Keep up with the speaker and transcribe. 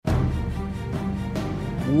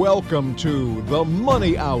Welcome to The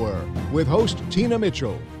Money Hour with host Tina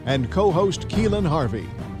Mitchell and co-host Keelan Harvey.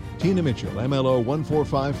 Tina Mitchell, MLO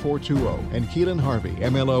 145420, and Keelan Harvey,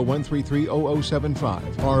 MLO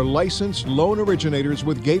 1330075, are licensed loan originators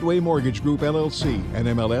with Gateway Mortgage Group, LLC, and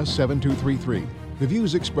MLS 7233. The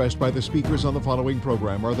views expressed by the speakers on the following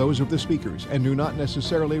program are those of the speakers and do not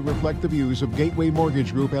necessarily reflect the views of Gateway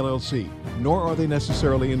Mortgage Group, LLC, nor are they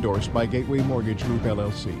necessarily endorsed by Gateway Mortgage Group,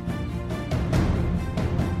 LLC.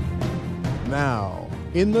 Now,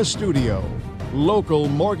 in the studio, local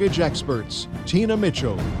mortgage experts Tina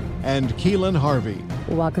Mitchell and Keelan Harvey.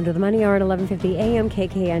 Welcome to the Money Hour at 11:50 a.m.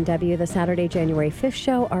 KKNW, the Saturday, January 5th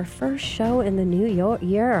show, our first show in the new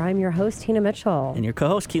year. I'm your host, Tina Mitchell. And your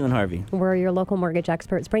co-host, Keelan Harvey. We're your local mortgage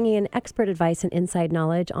experts, bringing in expert advice and inside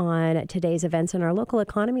knowledge on today's events in our local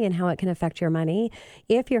economy and how it can affect your money.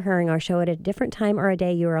 If you're hearing our show at a different time or a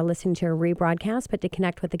day, you are listening to a rebroadcast, but to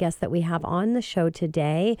connect with the guests that we have on the show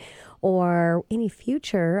today or any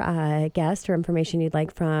future guest or information you'd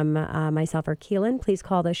like from myself or Keelan, please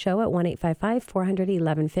call the show at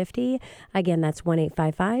 1-855-400-1150. Again, that's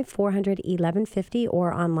 1-855-400-1150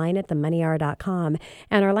 or online at themoneyhour.com.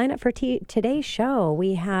 And our lineup for today's show,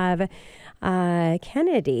 we have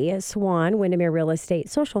Kennedy Swan, Windermere Real Estate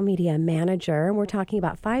Social Media Manager. And we're talking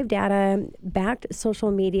about 5 data-backed social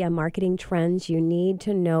media marketing trends you need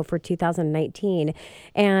to know for 2019.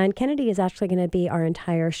 And Kennedy is actually going to be our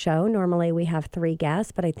entire show. Normally we have 3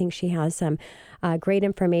 guests, but I think she has some great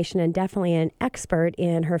information and definitely an expert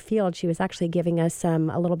in her field. She was actually giving us a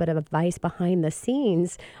little bit of advice behind the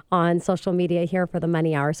scenes on social media here for the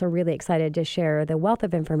Money Hour. So really excited to share the wealth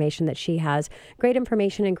of information that she has. Great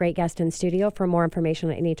information and great guest in studio. For more information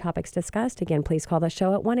on any topics discussed, again, please call the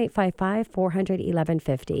show at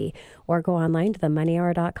 1-855-400-1150 or go online to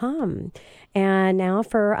themoneyhour.com. And now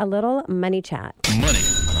for a little money chat. Money.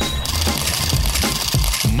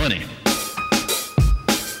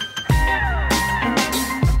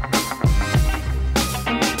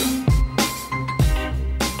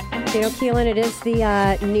 You know, Keelan, it is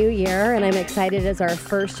the new year, and I'm excited as our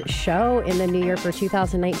first show in the new year for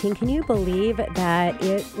 2019. Can you believe that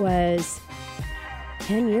it was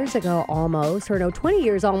 10 years ago almost, or no, 20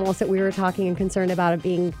 years almost, that we were talking and concerned about it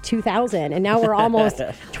being 2000, and now we're almost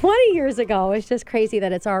 20 years ago. It's just crazy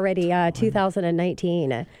that it's already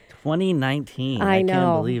 2019. 2019. I know.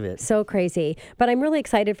 Can't believe it. So crazy. But I'm really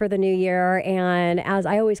excited for the new year. And as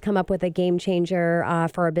I always come up with a game changer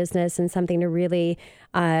for our business and something to really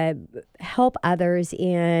help others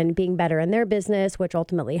in being better in their business, which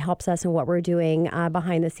ultimately helps us in what we're doing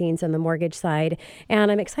behind the scenes on the mortgage side.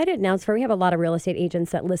 And I'm excited to announce we have a lot of real estate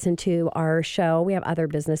agents that listen to our show. We have other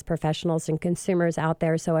business professionals and consumers out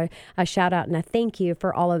there. So a shout out and a thank you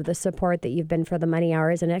for all of the support that you've been for the Money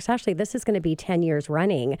Hours. And actually, this is going to be 10 years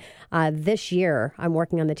running. This year, I'm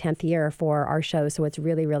working on the 10th year for our show. So it's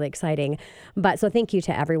really, really exciting. But so thank you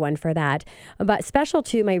to everyone for that. But special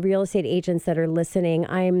to my real estate agents that are listening,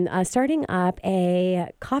 I'm starting up a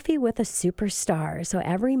Coffee with a Superstar. So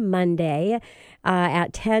every Monday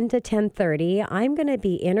at 10 to 10:30, I'm going to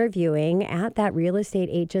be interviewing at that real estate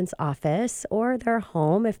agent's office or their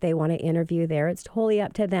home if they want to interview there. It's totally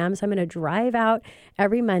up to them. So I'm going to drive out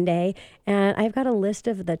every Monday, and I've got a list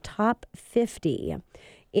of the top 50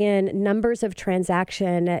 in numbers of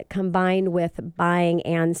transaction combined with buying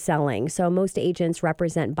and selling. So most agents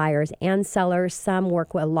represent buyers and sellers. Some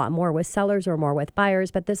work a lot more with sellers or more with buyers,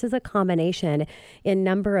 but this is a combination in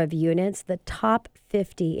number of units, the top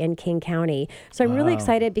 50 in King County. So I'm really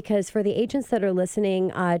excited because for the agents that are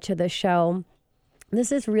listening to the show,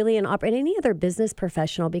 this is really and any other business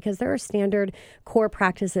professional, because there are standard core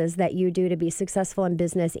practices that you do to be successful in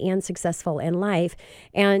business and successful in life.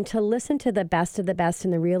 And to listen to the best of the best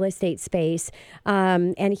in the real estate space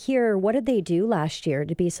and hear what did they do last year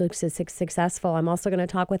to be so successful. I'm also going to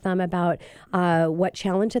talk with them about what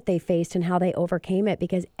challenge that they faced and how they overcame it,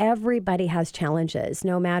 because everybody has challenges,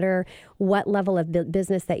 no matter what level of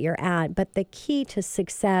business that you're at. But the key to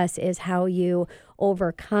success is how you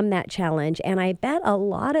overcome that challenge. And I bet a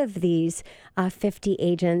lot of these 50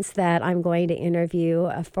 agents that I'm going to interview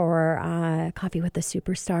for Coffee with the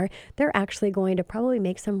Superstar, they're actually going to probably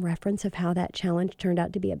make some reference of how that challenge turned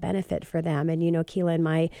out to be a benefit for them. And, you know, Keelan,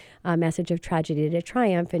 my message of tragedy to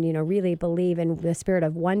triumph, and, you know, really believe in the spirit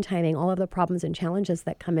of one-timing. All of the problems and challenges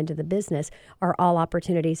that come into the business are all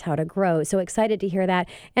opportunities how to grow. So excited to hear that.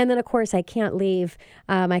 And then, of course, I can't leave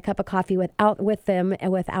my cup of coffee with them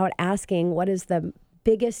without asking, what is the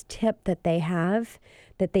biggest tip that they have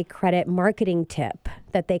that they credit, marketing tip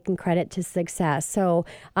that they can credit to success. So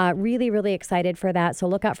really, really excited for that. So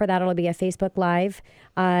look out for that. It'll be a Facebook Live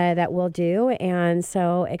that we'll do. And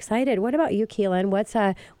so excited. What about you, Keelan? What's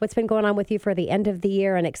been going on with you for the end of the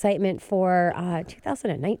year and excitement for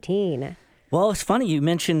 2019? Well, it's funny you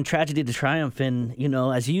mentioned tragedy to triumph, and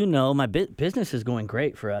as you know, my business is going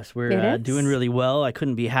great for us. We're doing really well. I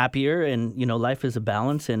couldn't be happier, and life is a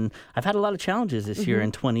balance. And I've had a lot of challenges this year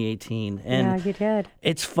in 2018. And yeah, you did.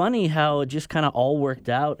 It's funny how it just kind of all worked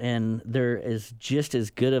out, and there is just as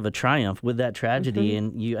good of a triumph with that tragedy.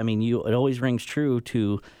 And it always rings true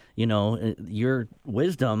to your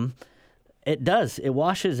wisdom. It does. It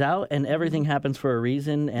washes out, and everything happens for a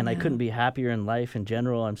reason, and I couldn't be happier in life in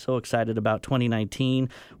general. I'm so excited about 2019.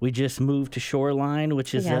 We just moved to Shoreline,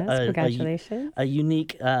 which is congratulations. A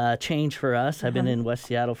unique change for us. I've been in West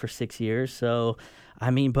Seattle for 6 years, so...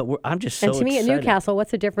 I'm just so excited. And to me, at Newcastle, what's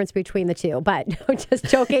the difference between the two? But I'm just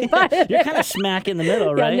joking. But you're kind of smack in the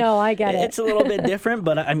middle, right? Yeah, no, I get it. It's a little bit different,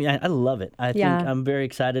 but I love it. I think I'm very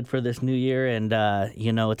excited for this new year, and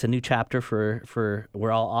it's a new chapter for we're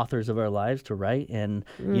all authors of our lives to write, and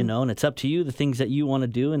and it's up to you the things that you want to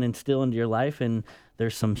do and instill into your life, and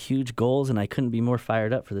there's some huge goals, and I couldn't be more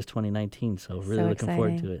fired up for this 2019. So really looking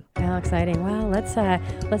forward to it. Well, exciting. Well, let's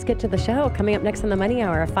get to the show. Coming up next on the Money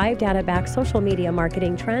Hour, 5 data-backed social media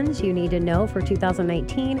marketing trends you need to know for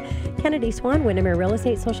 2019. Kennedy Swan, Windermere Real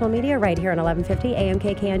Estate Social Media, right here on 1150 AM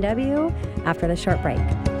KKNW. After the short break.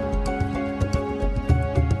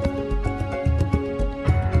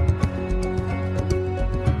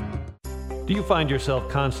 Do you find yourself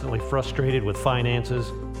constantly frustrated with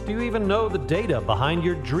finances? Do you even know the data behind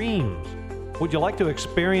your dreams? Would you like to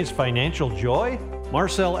experience financial joy?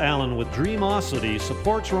 Marcel Allen with Dreamosity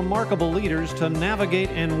supports remarkable leaders to navigate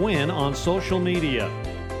and win on social media.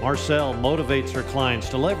 Marcel motivates her clients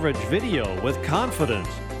to leverage video with confidence.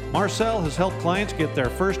 Marcel has helped clients get their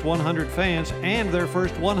first 100 fans and their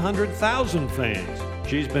first 100,000 fans.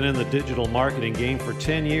 She's been in the digital marketing game for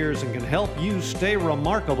 10 years and can help you stay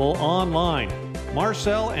remarkable online.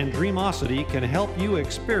 Marcel and Dreamosity can help you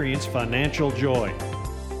experience financial joy.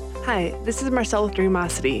 Hi, this is Marcel with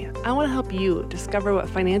Dreamosity. I want to help you discover what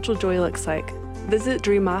financial joy looks like. Visit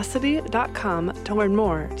dreamosity.com to learn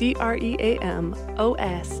more. DREAMOSITY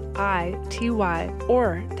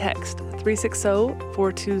or text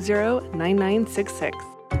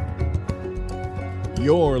 360-420-9966.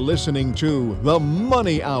 You're listening to The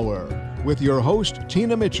Money Hour with your host,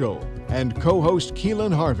 Tina Mitchell, and co-host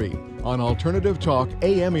Keelan Harvey on Alternative Talk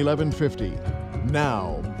AM 1150.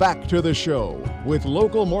 Now, back to the show with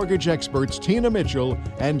local mortgage experts Tina Mitchell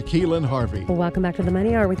and Keelan Harvey. Welcome back to the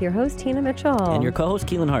Money Hour with your host, Tina Mitchell. And your co-host,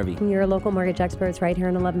 Keelan Harvey. Your local mortgage experts right here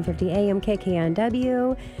on 1150 AM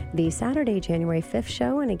KKNW, the Saturday, January 5th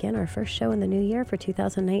show, and again, our first show in the new year for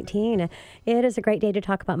 2019. It is a great day to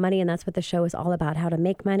talk about money, and that's what the show is all about, how to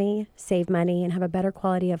make money, save money, and have a better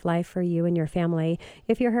quality of life for you and your family.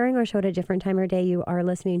 If you're hearing our show at a different time or day, you are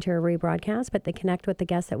listening to a rebroadcast, but to connect with the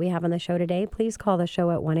guests that we have on the show today, please call the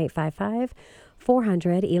show at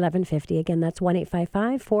 1-855-400-1150. Again, that's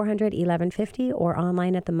 1-855-400-1150 or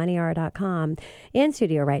online at themoneyhour.com. In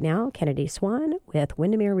studio right now, Kennedy Swan with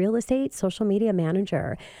Windermere Real Estate Social Media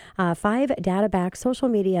Manager. 5 data-backed social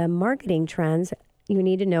media marketing trends you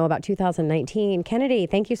need to know about 2019. Kennedy,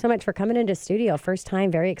 thank you so much for coming into studio. First time,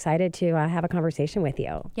 very excited to have a conversation with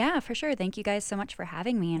you. Yeah, for sure. Thank you guys so much for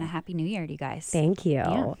having me, and a happy new year to you guys. Thank you.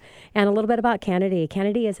 Yeah. And a little bit about Kennedy.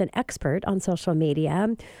 Kennedy is an expert on social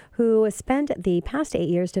media who spent the past 8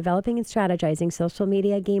 years developing and strategizing social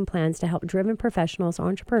media game plans to help driven professionals,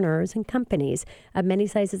 entrepreneurs, and companies of many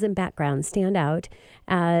sizes and backgrounds stand out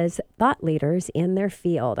as thought leaders in their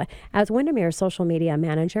field. As Windermere's social media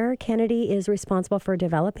manager, Kennedy is responsible for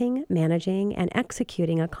developing, managing, and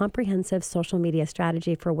executing a comprehensive social media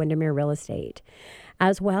strategy for Windermere Real Estate,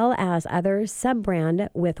 as well as other sub-brand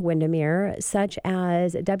with Windermere, such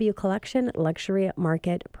as W Collection Luxury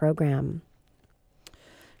Market Program.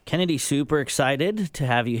 Kennedy, super excited to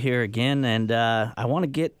have you here again, and I want to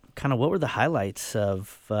get kind of what were the highlights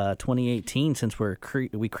of 2018 since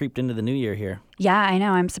we creeped into the new year here. Yeah, I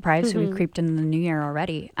know. I'm surprised we creeped into the new year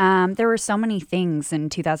already. There were so many things in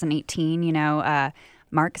 2018,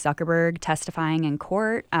 Mark Zuckerberg testifying in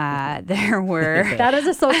court. There were... That is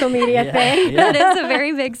a social media thing. That is a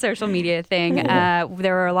very big social media thing. There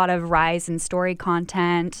were a lot of rise in story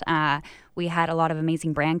content. We had a lot of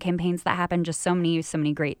amazing brand campaigns that happened, just so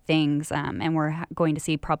many great things. And we're going to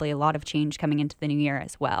see probably a lot of change coming into the new year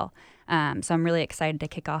as well. So I'm really excited to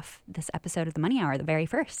kick off this episode of the Money Hour, the very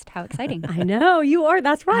first. How exciting. I know, you are.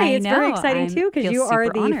 That's right. It's very exciting, too, because feel you are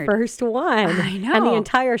super the honored. first one. I know. And the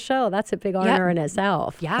entire show. That's a big honor in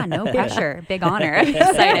itself. Yeah, no pressure. Big honor. I'm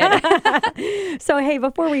excited. So, hey,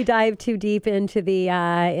 before we dive too deep into the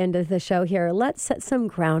end of the show here, let's set some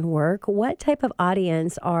groundwork. What type of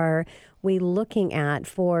audience are we looking at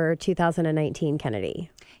for 2019,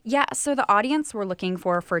 Kennedy? Yeah, so the audience we're looking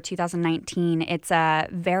for 2019, it's a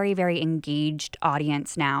very, very engaged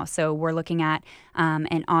audience now. So we're looking at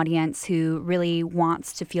an audience who really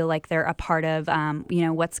wants to feel like they're a part of,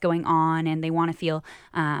 what's going on, and they want to feel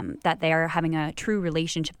that they are having a true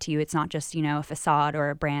relationship to you. It's not just, a facade or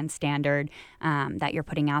a brand standard that you're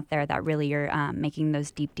putting out there, that really you're making those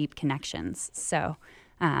deep, deep connections. So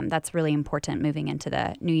that's really important moving into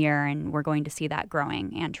the new year, and we're going to see that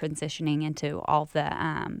growing and transitioning into all the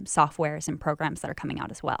softwares and programs that are coming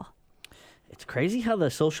out as well. It's crazy how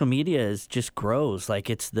the social media just grows. Like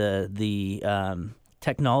it's the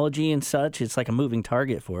technology and such. It's like a moving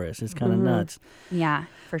target for us. It's kind of nuts. Yeah,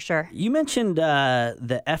 for sure. You mentioned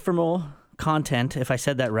the ephemeral content, if I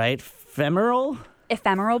said that right. Ephemeral?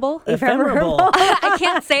 Ephemeral. I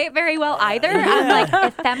can't say it very well either. Yeah. I'm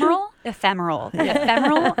like, ephemeral.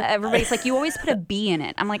 Everybody's like, you always put a B in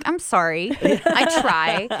it. I'm like, I'm sorry. I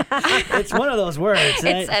try. It's one of those words.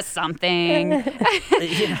 It says something.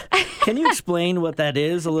 Yeah. Can you explain what that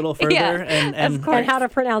is a little further? Yeah, and how to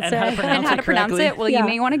pronounce it. And how to pronounce it. Well, you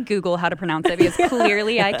may want to Google how to pronounce it, because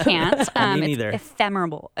clearly I can't. Me neither. It's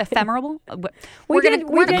ephemeral. We did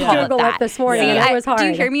Google it this morning. See, and it was hard. Do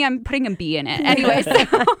you hear me? I'm putting a B in it. Anyway, so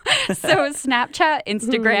Snapchat,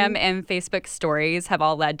 Instagram, and Facebook stories have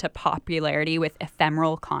all led to popularity with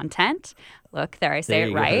ephemeral content. Look, there I say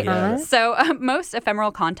it right. Yeah. So most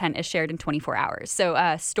ephemeral content is shared in 24 hours.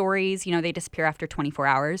 So stories, they disappear after 24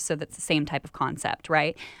 hours. So that's the same type of concept,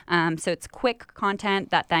 right? So it's quick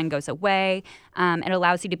content that then goes away. It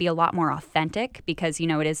allows you to be a lot more authentic because,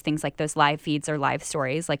 it is things like those live feeds or live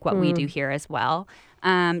stories, like what we do here as well. So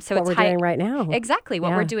what it's we're doing right now. Exactly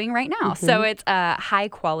what we're doing right now. So it's high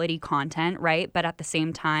quality content, right? But at the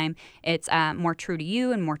same time, it's more true to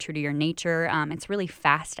you and more true to your nature. It's really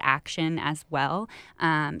fast action as well.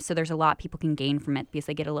 So there's a lot people can gain from it because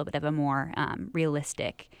they get a little bit of a more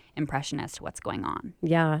realistic impression as to what's going on.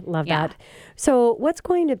 Yeah, love that. So what's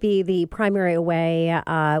going to be the primary way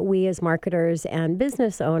we as marketers and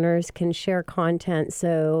business owners can share content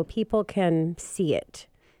so people can see it?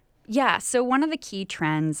 Yeah, so one of the key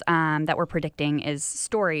trends that we're predicting is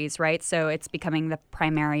stories, right? So it's becoming the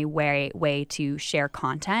primary way to share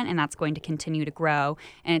content, and that's going to continue to grow,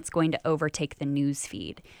 and it's going to overtake the news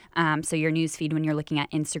feed. So your news feed, when you're looking at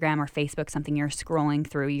Instagram or Facebook, something you're scrolling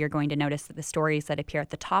through, you're going to notice that the stories that appear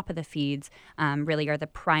at the top of the feeds really are the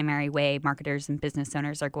primary way marketers and business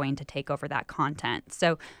owners are going to take over that content.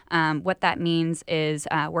 So what that means is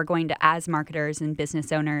we're going to, as marketers and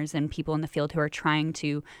business owners and people in the field who are trying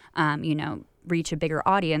to reach a bigger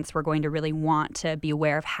audience, we're going to really want to be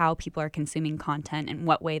aware of how people are consuming content and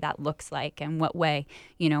what way that looks like and what way,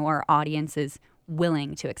 our audience is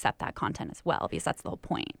willing to accept that content as well, because that's the whole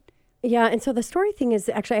point. Yeah, and so the story thing is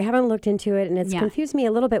actually, I haven't looked into it, and it's confused me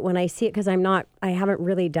a little bit when I see it because I haven't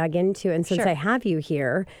really dug into it, and since I have you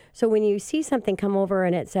here. So when you see something come over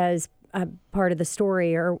and it says part of the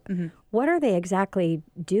story, or what are they exactly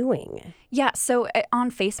doing? Yeah, so on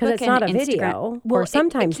Facebook it's and not a Instagram, video, well, or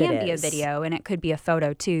sometimes it can it be a is. video, and it could be a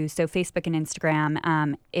photo too. So Facebook and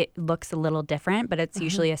Instagram, it looks a little different, but it's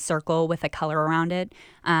usually a circle with a color around it,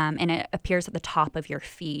 and it appears at the top of your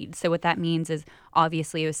feed. So what that means is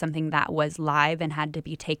obviously it was something that was live and had to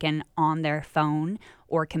be taken on their phone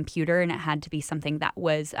or computer, and it had to be something that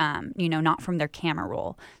was, not from their camera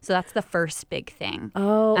roll. So that's the first big thing.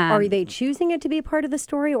 Oh, are they choosing it to be part of the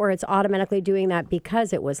story, or it's automatically doing that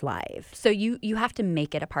because it was live? So you have to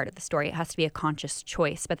make it a part of the story. It has to be a conscious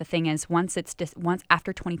choice. But the thing is, once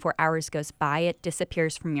after 24 hours goes by, it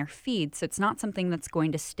disappears from your feed. So it's not something that's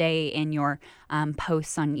going to stay in your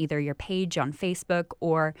posts on either your page on Facebook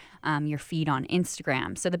or your feed on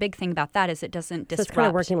Instagram. So the big thing about that is it doesn't disrupt. So it's kind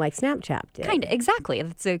of working like Snapchat did. Kind of, exactly.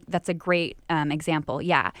 That's a great example.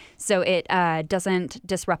 Yeah. So it doesn't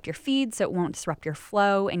disrupt your feed, so it won't disrupt your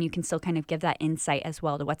flow, and you can still kind of give that insight as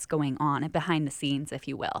well to what's going on behind the scenes, if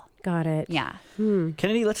you will. Got it. Yeah.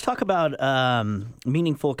 Kennedy, let's talk about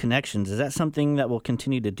meaningful connections. Is that something that will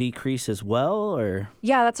continue to decrease as well, or?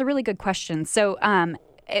 Yeah, that's a really good question. So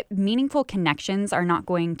meaningful connections are not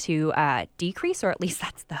going to decrease, or at least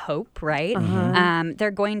that's the hope, right?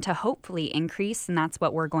 They're going to hopefully increase, and that's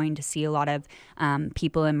what we're going to see a lot of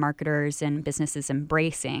people and marketers and businesses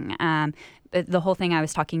embracing. The whole thing I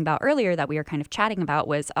was talking about earlier that we were kind of chatting about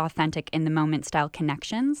was authentic in the moment style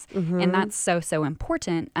connections. And that's so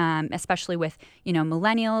important, especially with,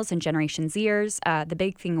 millennials and Generation Zers. The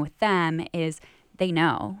big thing with them is they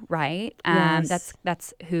know, right? Yes.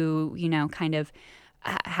 That's who, kind of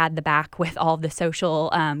had the back with all the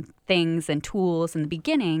social things and tools in the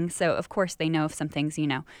beginning. So of course they know if something's,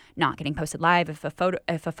 not getting posted live. If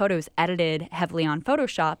a photo is edited heavily on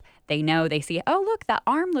Photoshop, they see, oh look, that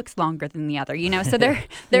arm looks longer than the other. So they're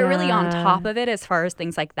really on top of it as far as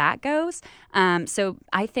things like that goes. So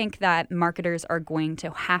I think that marketers are going to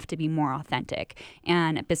have to be more authentic,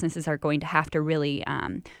 and businesses are going to have to really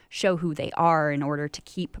show who they are in order to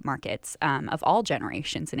keep markets of all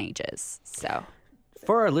generations and ages. So.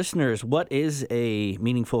 For our listeners, what is a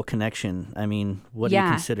meaningful connection? I mean, what do you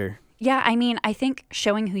consider? Yeah, I think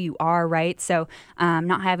showing who you are, right? So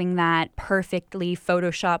not having that perfectly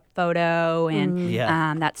Photoshop photo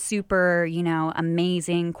and that super,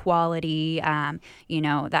 amazing quality,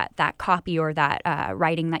 that copy or that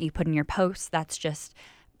writing that you put in your posts that's just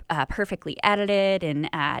perfectly edited and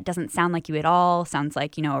doesn't sound like you at all, sounds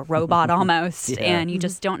like, a robot almost, and you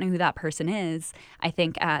just don't know who that person is. I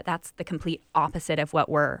think that's the complete opposite of what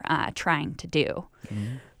we're trying to do.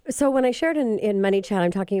 So when I shared in Money Chat,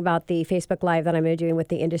 I'm talking about the Facebook Live that I'm going to be doing with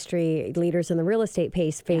the industry leaders in the real estate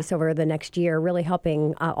space over the next year, really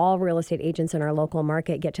helping all real estate agents in our local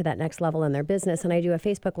market get to that next level in their business. And I do a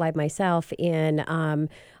Facebook Live myself in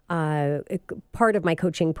part of my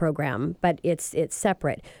coaching program, but it's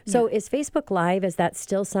separate. So is Facebook Live, is that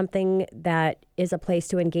still something that is a place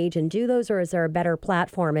to engage and do those, or is there a better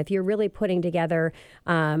platform if you're really putting together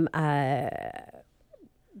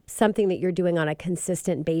something that you're doing on a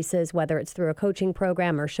consistent basis, whether it's through a coaching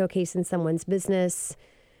program or showcasing someone's business?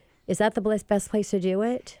 Is that the best place to do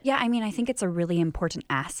it? Yeah, I think it's a really important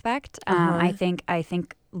aspect. I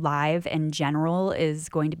think live in general is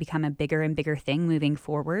going to become a bigger and bigger thing moving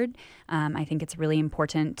forward. I think it's really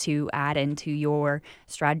important to add into your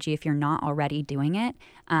strategy if you're not already doing it.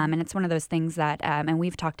 And it's one of those things that, and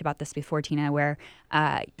we've talked about this before, Tina, where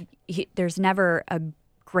there's never a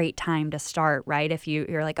great time to start, right? If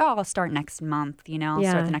you're like, oh, I'll start next month, I'll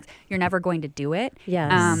start the next, you're never going to do it.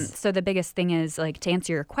 Yes. So the biggest thing is, like, to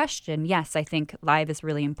answer your question, yes, I think live is a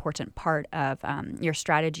really important part of your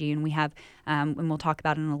strategy. And we have, and we'll talk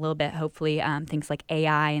about it in a little bit, hopefully, things like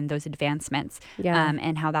AI and those advancements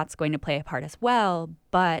and how that's going to play a part as well.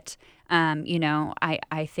 But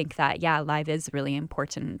I think that, live is really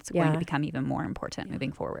important. It's going to become even more important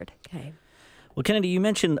moving forward. Okay. Well, Kennedy, you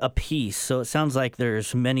mentioned a piece, so it sounds like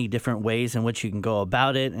there's many different ways in which you can go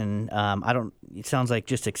about it, and it sounds like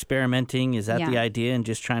just experimenting. Is that the idea, and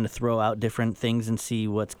just trying to throw out different things and see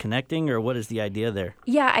what's connecting, or what is the idea there?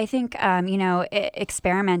 Yeah, I think,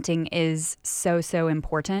 experimenting is so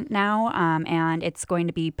important now, and it's going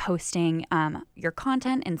to be posting your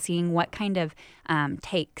content and seeing what kind of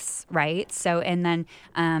takes, right? So, and then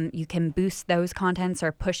you can boost those contents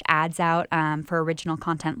or push ads out for original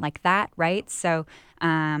content like that, right? So,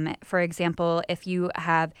 for example, if you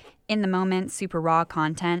have in the moment super raw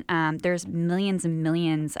content, there's millions and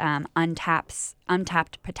millions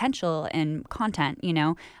untapped potential in content.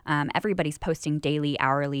 Everybody's posting daily,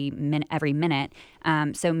 hourly, every minute.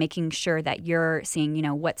 So making sure that you're seeing,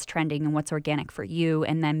 what's trending and what's organic for you,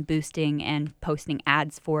 and then boosting and posting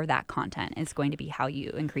ads for that content is going to be how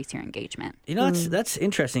you increase your engagement. That's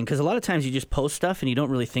interesting, because a lot of times you just post stuff and you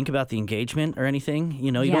don't really think about the engagement or anything.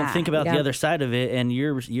 You don't think about the other side of it, and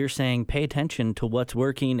you're saying pay attention to what's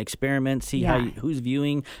working, experiment, see who's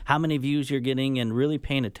viewing, how many views you're getting, and really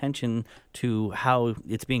paying attention to how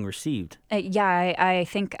it's being received. I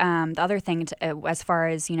think the other thing as far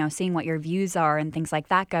as, seeing what your views are and things like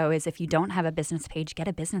that go is, if you don't have a business page, get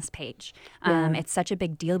a business page. It's such a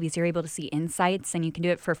big deal because you're able to see insights, and you can do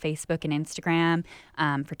it for Facebook and Instagram,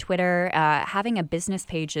 for Twitter. Having a business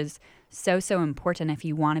page is so important if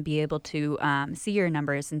you want to be able to see your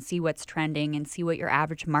numbers and see what's trending and see what your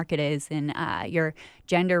average market is and your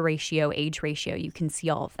gender ratio, age ratio. You can see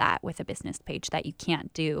all of that with a business page that you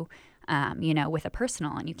can't do, with a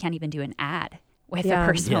personal, and you can't even do an ad with a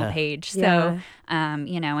personal page. So,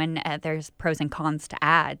 and there's pros and cons to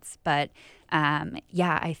ads, but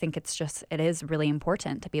I think it is really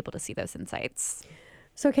important to be able to see those insights.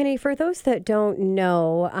 So, Kenny, for those that don't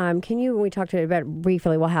know, we talked about it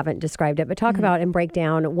briefly, we haven't described it, but talk about and break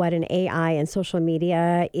down what an AI and social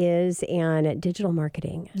media is and digital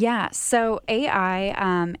marketing. Yeah, so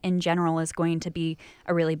AI in general is going to be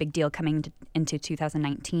a really big deal coming into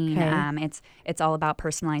 2019. Okay. It's all about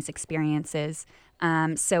personalized experiences.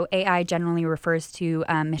 So AI generally refers to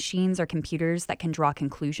machines or computers that can draw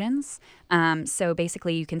conclusions. So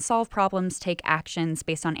basically, you can solve problems, take actions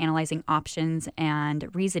based on analyzing options and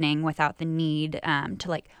reasoning without the need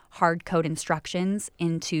to hard code instructions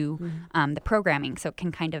into the programming. So it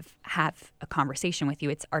can kind of have a conversation with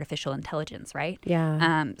you. It's artificial intelligence, right?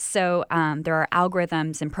 Yeah. So there are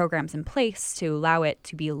algorithms and programs in place to allow it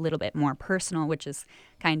to be a little bit more personal, which is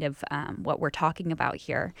kind of what we're talking about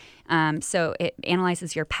here. So it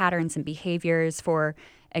analyzes your patterns and behaviors. For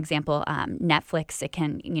example, Netflix, it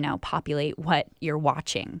can, populate what you're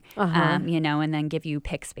watching, and then give you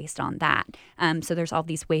picks based on that. So there's all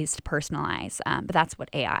these ways to personalize, but that's what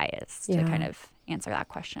AI is, to kind of answer that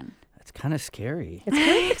question. It's kind of scary. It's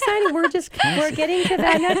kind of exciting. We're getting to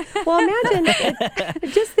that. Well, imagine,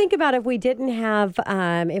 just think about if we didn't have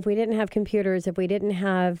computers, if we didn't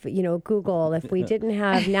have, Google, if we didn't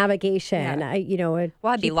have navigation, I'd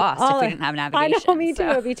be lost if we didn't have navigation. I know, me too.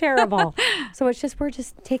 It'd be terrible. So we're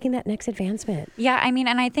just taking that next advancement. Yeah, I mean,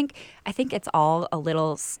 and I think it's all a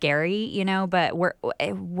little scary, but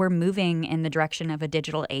we're moving in the direction of a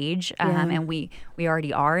digital age, and we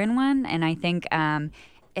already are in one, and I think.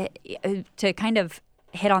 To kind of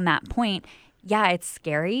hit on that point, yeah, it's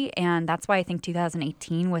scary. And that's why I think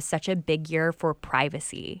 2018 was such a big year for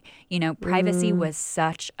privacy. Privacy was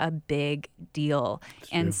such a big deal.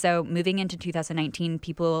 And so moving into 2019,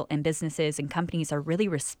 people and businesses and companies are really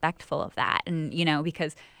respectful of that. And,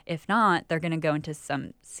 because if not, they're going to go into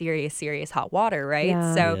some serious hot water, right?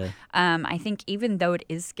 Yeah. So I think even though it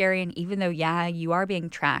is scary and even though, you are being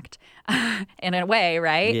tracked in a way,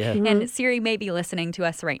 right? Yeah. And Siri may be listening to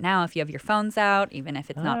us right now if you have your phones out, even if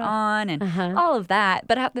it's not on and all of that.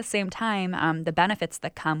 But at the same time, the benefits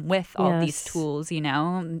that come with all these tools,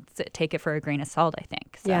 take it for a grain of salt, I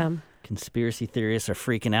think. So. Yeah. Conspiracy theorists are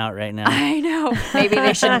freaking out right now. I know. Maybe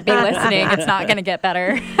they shouldn't be listening. It's not going to get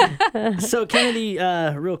better. So, Kennedy,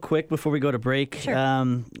 real quick before we go to break,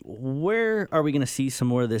 where are we going to see some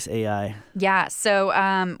more of this AI? Yeah, so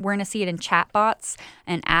we're going to see it in chatbots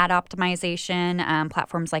and ad optimization.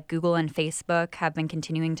 Platforms like Google and Facebook have been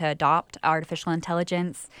continuing to adopt artificial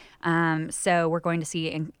intelligence. So we're going to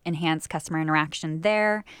see enhanced customer interaction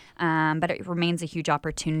there, but it remains a huge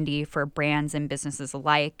opportunity for brands and businesses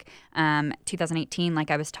alike. 2018, like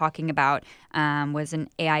I was talking about, was an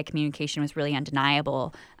AI communication was really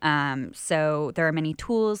undeniable. So there are many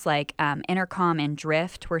tools like Intercom and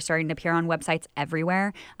Drift. We're starting to appear on websites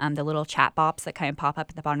everywhere. The little chat bots that kind of pop up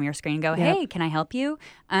at the bottom of your screen and go, hey, can I help you?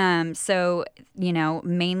 So,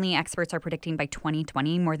 mainly experts are predicting by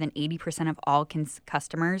 2020, more than 80% of all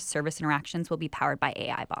customers' service interactions will be powered by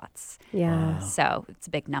AI bots. Yeah. So it's a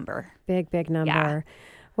big number. Big number. Yeah.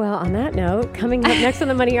 Well, on that note, coming up next on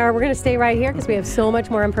the Money Hour, we're going to stay right here because we have so much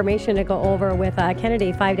more information to go over with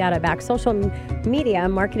Kennedy, 5 Data Back social media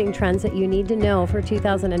marketing trends that you need to know for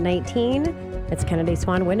 2019. It's Kennedy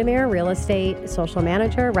Swan Windermere, real estate social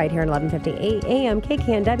manager, right here at 11:58 a.m.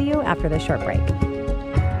 KKNW after this short break.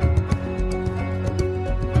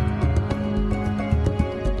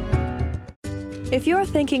 If you're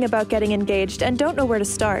thinking about getting engaged and don't know where to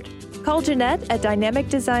start, call Jeanette at Dynamic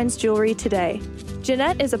Designs Jewelry today.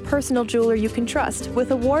 Jeanette is a personal jeweler you can trust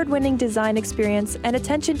with award-winning design experience and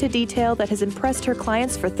attention to detail that has impressed her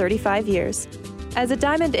clients for 35 years. As a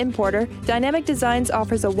diamond importer, Dynamic Designs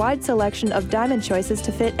offers a wide selection of diamond choices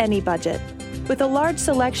to fit any budget. With a large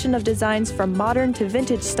selection of designs from modern to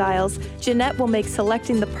vintage styles, Jeanette will make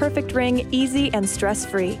selecting the perfect ring easy and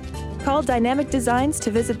stress-free. Call Dynamic Designs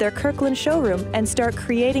to visit their Kirkland showroom and start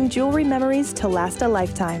creating jewelry memories to last a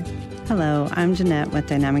lifetime. Hello, I'm Jeanette with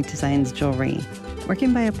Dynamic Designs Jewelry.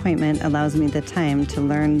 Working by appointment allows me the time to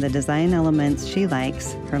learn the design elements she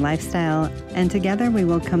likes, her lifestyle, and together we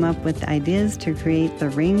will come up with ideas to create the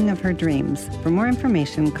ring of her dreams. For more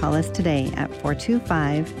information, call us today at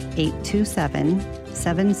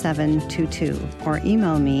 425-827-7722 or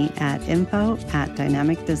email me at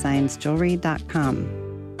info@dynamicdesignsjewelry.com.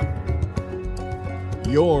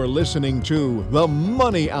 You're listening to The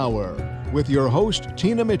Money Hour with your host,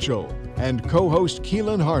 Tina Mitchell, and co-host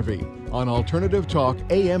Keelan Harvey on Alternative Talk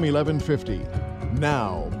AM 1150.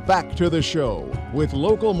 Now, back to the show with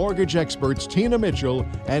local mortgage experts Tina Mitchell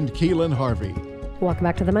and Keelan Harvey. Welcome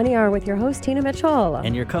back to the Money Hour with your host, Tina Mitchell.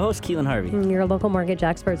 And your co-host, Keelan Harvey. Your local mortgage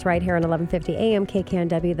experts right here on 1150 AM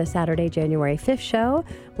KKNW, the Saturday, January 5th show.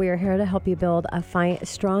 We are here to help you build a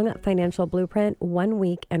strong financial blueprint 1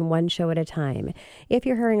 week and one show at a time. If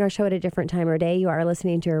you're hearing our show at a different time or day, you are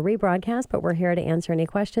listening to a rebroadcast, but we're here to answer any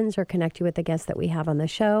questions or connect you with the guests that we have on the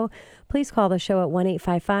show. Please call the show at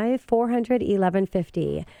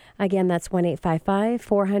 1-855-400-1150. Again, that's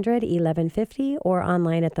 1-855-400-1150 or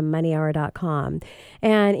online at themoneyhour.com.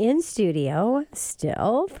 And in studio,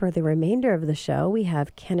 still, for the remainder of the show, we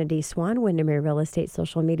have Kennedy Swan, Windermere Real Estate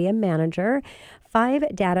Social Media Manager.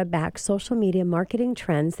 5 data-backed social media marketing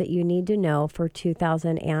trends that you need to know for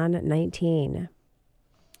 2019.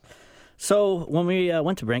 So when we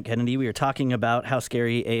went to Brent Kennedy, we were talking about how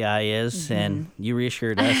scary AI is, and you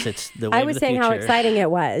reassured us it's the way I of was the saying future. how exciting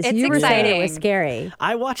it was. It's you were saying it was exciting. scary.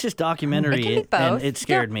 I watched this documentary, It can be both. and it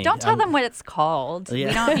scared me. Don't tell them what it's called. Yeah.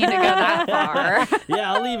 We don't need to go that far.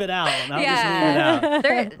 Yeah, I'll leave it out. I'll just leave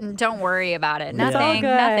it out. Don't worry about it. It's all Nothing. good.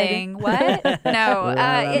 Nothing. What? No.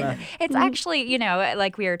 Yeah. It's actually,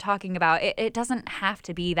 like we were talking about, it doesn't have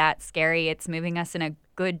to be that scary. It's moving us in a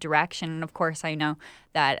good direction. And of course, I know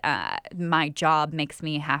that my job makes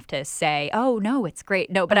me have to say, "Oh no, it's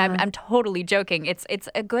great." No, but I'm totally joking. It's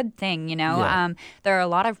a good thing, Yeah. There are a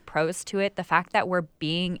lot of pros to it. The fact that we're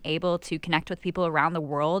being able to connect with people around the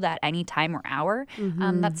world at any time or hour,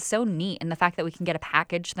 that's so neat. And the fact that we can get a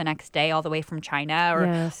package the next day all the way from China or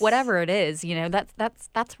Yes. whatever it is,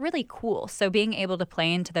 that's really cool. So being able to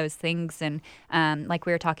play into those things and like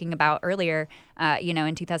we were talking about earlier,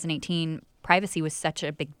 in 2018. Privacy was such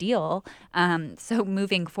a big deal. So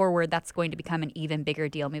moving forward, that's going to become an even bigger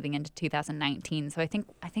deal moving into 2019. So I think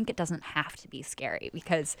it doesn't have to be scary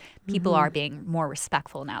because people are being more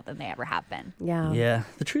respectful now than they ever have been. Yeah. Yeah,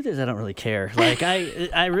 the truth is I don't really care. Like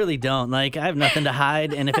I really don't. Like I have nothing to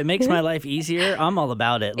hide, and if it makes my life easier, I'm all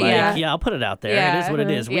about it. Like Yeah. I'll put it out there. Yeah. It is what it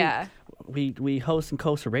is. Yeah. We host and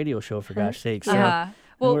coast a radio show for gosh sakes. So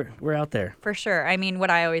Well, we're out there. for sure. I mean, what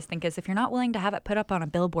I always think is if you're not willing to have it put up on a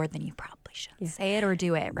billboard, then you probably shouldn't say it or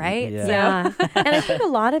do it, right? Yeah. Yeah, and I think a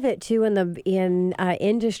lot of it too in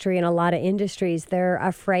industry and a lot of industries, they're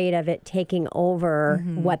afraid of it taking over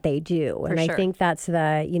what they do, and I sure. think that's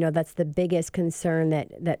the biggest concern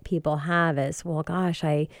that people have is, well, gosh,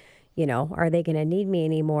 are they going to need me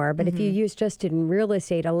anymore? But if you use just in real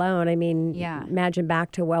estate alone, I mean, imagine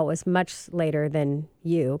back to, well, it was much later than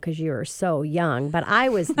you because you were so young, but I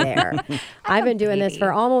was there. I've been doing this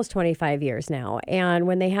for almost 25 years now. And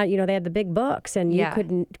when they had, they had the big books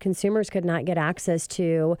and consumers could not get access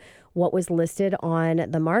to what was listed on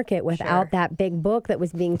the market without that big book that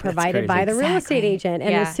was being provided by the real estate agent.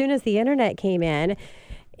 And as soon as the internet came in,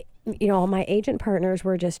 my agent partners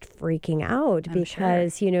were just freaking out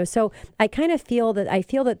because, so I kind of feel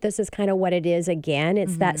that this is kind of what it is again.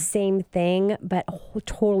 It's that same thing, but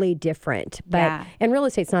totally different. But and real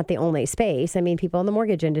estate's not the only space. I mean, people in the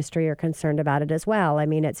mortgage industry are concerned about it as well. I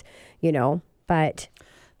mean, it's, but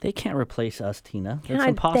They can't replace us, Tina. That's God,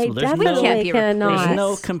 impossible. they There's definitely can't be cannot. there's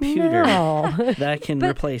no computer No. that can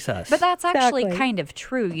replace us. But that's actually Exactly. kind of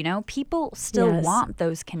true, People still Yes. want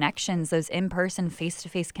those connections, those in-person,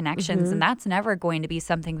 face-to-face connections, and that's never going to be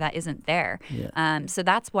something that isn't there. Yeah. So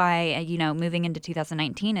that's why, moving into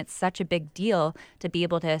 2019, it's such a big deal to be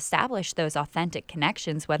able to establish those authentic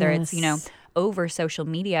connections, whether it's, Yes. over social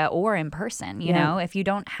media or in person. You know, if you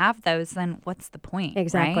don't have those, then what's the point?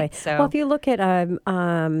 Exactly. Right? So Well, if you look at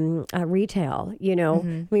retail, I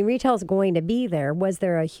mean, retail is going to be there. Was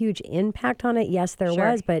there a huge impact on it? Yes, there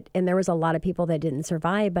Sure. was, and there was a lot of people that didn't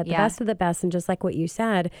survive. But the Yeah. best of the best, and just like what you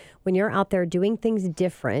said, when you're out there doing things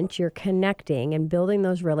different, you're connecting and building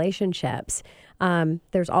those relationships.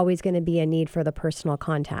 There's always going to be a need for the personal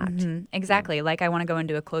contact. Exactly. Like I want to go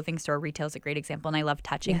into a clothing store. Retail is a great example, and I love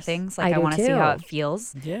touching Yes, things. I Like I, do want to see how too. it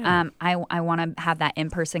feels. Yeah. I want to have that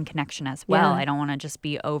in-person connection as well. Yeah. I don't want to just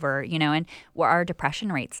be over, and our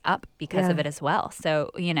depression rates up because of Yeah. it as well. So,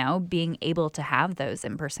 being able to have those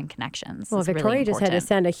in-person connections Well, is Victoria really just had to important.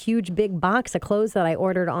 send a huge big box of clothes that I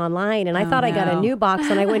ordered online, and I thought I got a no. new box,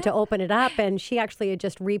 and I went to open it up, and she actually had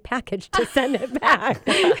just repackaged to send it back.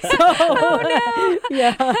 So, yeah.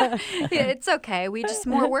 Yeah, it's okay. We just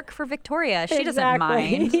more work for Victoria. She doesn't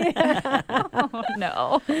Exactly. mind. Oh,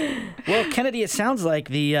 no. Well, Kennedy, it sounds like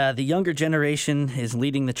the younger generation is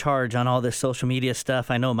leading the charge on all this social media stuff.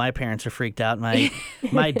 I know my parents are freaked out.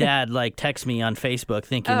 My dad texts me on Facebook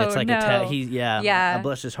thinking Oh, it's like no. I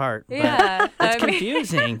bless his heart. But Yeah. it's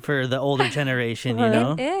confusing for the older generation,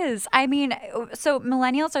 It is. I mean, so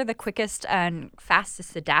millennials are the quickest and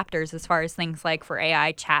fastest adapters as far as things like for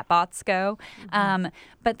AI chatbots go.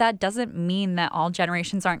 But that doesn't mean that all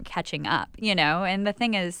generations aren't catching up, And the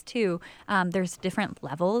thing is, too, there's different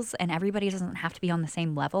levels, and everybody doesn't have to be on the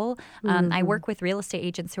same level. I work with real estate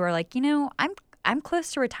agents who are like, I'm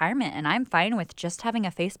close to retirement and I'm fine with just having a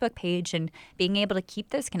Facebook page and being able to keep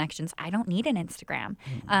those connections. I don't need an Instagram.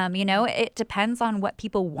 It depends on what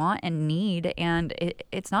people want and need, and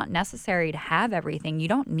it's not necessary to have everything. You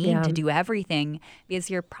don't need to do everything because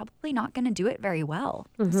you're probably not going to do it very well.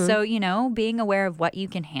 So, being aware of what you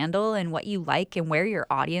can handle and what you like and where your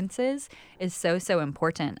audience is so, so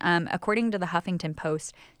important. According to the Huffington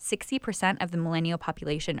Post, 60% of the millennial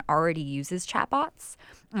population already uses chatbots,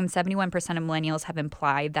 and 71% of millennials have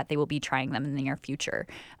implied that they will be trying them in the near future.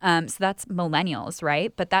 So that's millennials,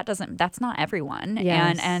 right? But that's not everyone.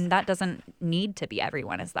 Yes. And that doesn't need to be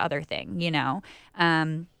everyone is the other thing,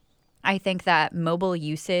 I think that mobile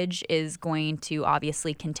usage is going to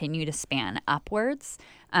obviously continue to span upwards,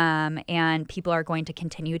 and people are going to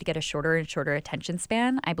continue to get a shorter and shorter attention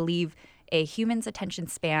span. I believe a human's attention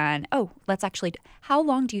span, how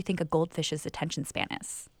long do you think a goldfish's attention span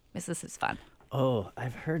is? This is fun. Oh,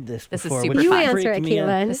 I've heard this This is before. super which fun. You answer freaked it, me out.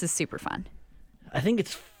 Keelan. This is super fun. I think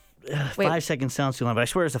it's 5 seconds sounds too long, but I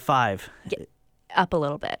swear it's a 5. Get up a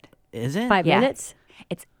little bit. Is it? 5 minutes?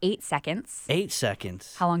 It's 8 seconds. 8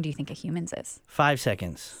 seconds. How long do you think a human's is? 5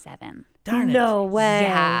 seconds. 7. Darn it. No way.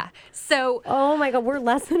 Yeah. So Oh my God, we're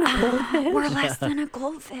less than a goldfish. we're less than a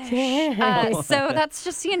goldfish. Dang. So that's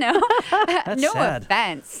just, no sad.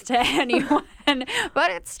 offense to anyone,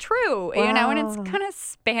 but it's true, and it's Wow. kind of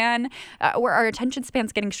span where our attention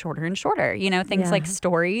span's getting shorter and shorter. Things Yeah. like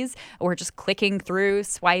stories, we're just clicking through,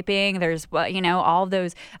 swiping. There's, all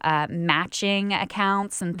those matching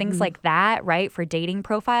accounts and things like that, right? For dating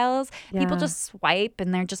profiles. People Yeah. just swipe,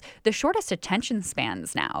 and they're just the shortest attention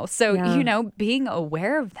spans now. So, Yeah. being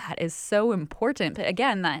aware of that is so important. But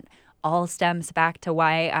again, that all stems back to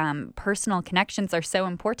why personal connections are so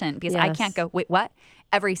important, because I Yes. can't go, wait, what?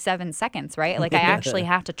 Every 7 seconds, right? Like I actually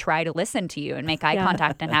have to try to listen to you and make eye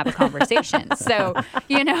contact and have a conversation. So,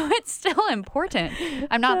 it's still important.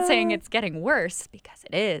 I'm not saying it's getting worse, because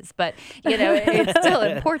it is, but, it's still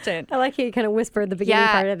important. I like how you kind of whispered the beginning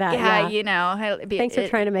part of that. Thanks for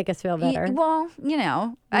trying to make us feel better.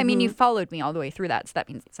 I mean, you followed me all the way through that, so that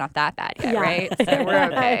means it's not that bad yet, right? So we're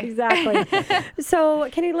okay. Exactly. So,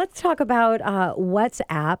 Kenny, let's talk about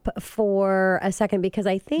WhatsApp for a second, because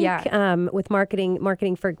I think with marketing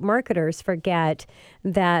for marketers forget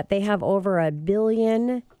that they have over 1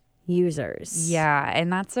 billion users. Yeah,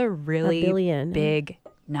 and that's a really big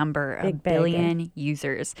number, a billion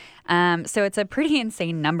users. So it's a pretty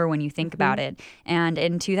insane number when you think about it. And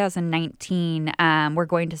in 2019, we're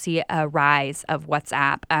going to see a rise of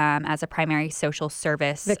WhatsApp as a primary social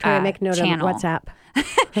service Victoria, make note channel. of WhatsApp.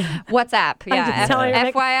 WhatsApp, yeah. I'm just telling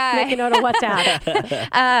you, FYI. make a note of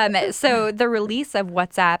WhatsApp. So the release of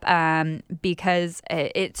WhatsApp, because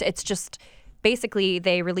it's just basically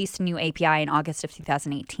they released a new API in August of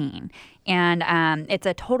 2018, and it's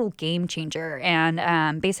a total game changer.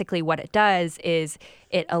 And basically what it does is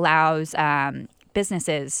it allows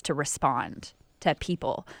businesses to respond to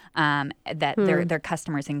people that they're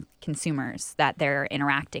customers and consumers that they're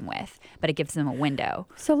interacting with, but it gives them a window.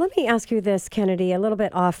 So let me ask you this, Kennedy, a little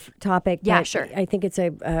bit off topic. Yeah, but sure. I think it's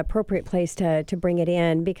a appropriate place to bring it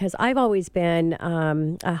in, because I've always been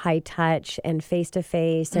a high touch and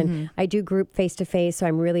face-to-face, and I do group face-to-face, so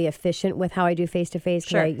I'm really efficient with how I do face-to-face.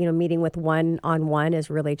 Sure. Meeting with one-on-one is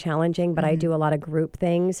really challenging, but I do a lot of group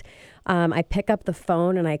things. I pick up the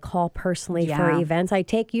phone and I call personally for events.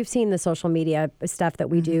 You've seen the social media stuff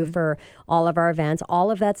that we do for all of our events.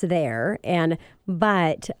 All of that's there.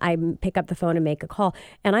 But I pick up the phone and make a call.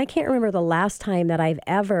 And I can't remember the last time that I've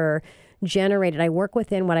ever generated. I work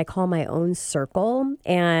within what I call my own circle,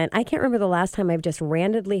 and I can't remember the last time I've just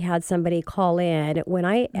randomly had somebody call in. When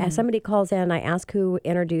as somebody calls in, I ask who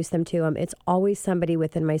introduced them to them. It's always somebody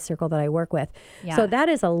within my circle that I work with. Yeah. So that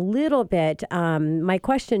is a little bit my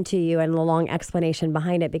question to you, and a long explanation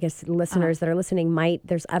behind it, because listeners that are listening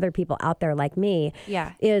there's other people out there like me.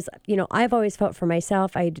 Yeah. Is I've always felt for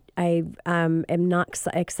myself, I am not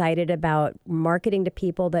excited about marketing to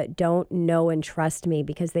people that don't know and trust me,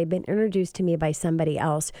 because they've been introduced to me by somebody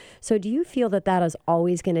else. So do you feel that is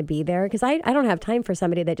always going to be there? Because I don't have time for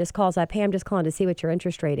somebody that just calls up, hey, I'm just calling to see what your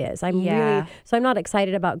interest rate is. I'm not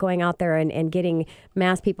excited about going out there and getting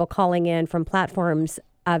mass people calling in from platforms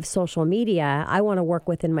of social media. I want to work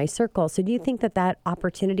within my circle. So do you think that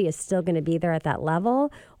opportunity is still going to be there at that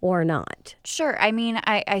level or not? Sure. I mean,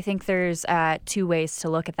 I think there's 2 ways to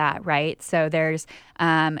look at that, right? So there's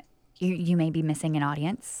you may be missing an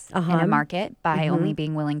audience in a market by only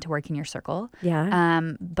being willing to work in your circle. Yeah.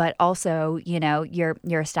 But also, you're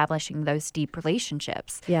establishing those deep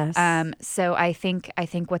relationships. Yes. So I think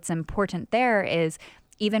what's important there is,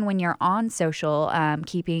 even when you're on social,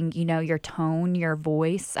 keeping, your tone, your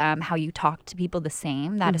voice, how you talk to people the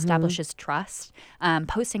same, that establishes trust.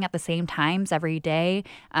 Posting at the same times every day,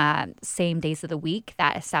 same days of the week,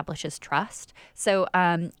 that establishes trust. So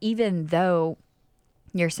even though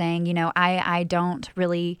you're saying, I don't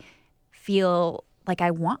really feel like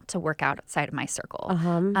I want to work out outside of my circle.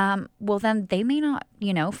 Well, then they may not,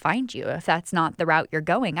 find you if that's not the route you're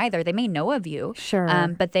going either. They may know of you, Sure.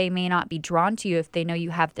 But they may not be drawn to you if they know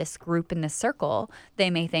you have this group in this circle.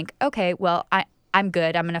 They may think, okay, well, I'm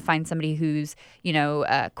good. I'm going to find somebody who's,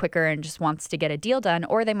 quicker and just wants to get a deal done.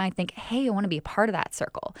 Or they might think, hey, I want to be a part of that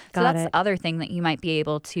circle. So that's the other thing that you might be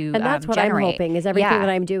able to And that's what generate. I'm hoping is everything that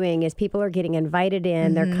I'm doing is people are getting invited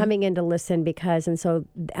in. They're coming in to listen and so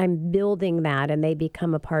I'm building that and they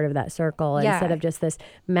become a part of that circle instead of just this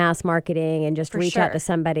mass marketing and just reach out to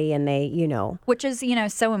somebody and they, Which is,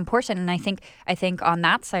 so important. And I think on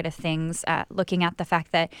that side of things, looking at the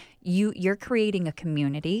fact that you're creating a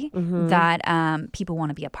community that people want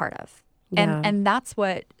to be a part of. And that's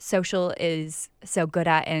what social is so good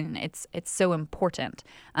at, and it's so important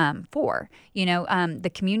for.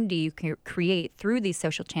 The community you can create through these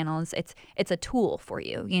social channels, it's a tool for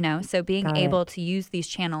you, So being able to use these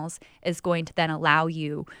channels is going to then allow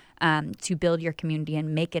you to build your community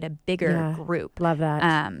and make it a bigger group. Love that.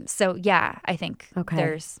 I think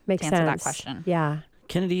there's Makes to answer sense. that question. Yeah.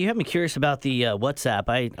 Kennedy, you have me curious about the WhatsApp.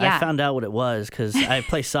 I found out what it was because I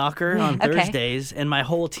play soccer on Thursdays, and my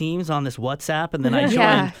whole team's on this WhatsApp, and then I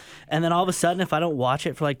join. And then all of a sudden, if I don't watch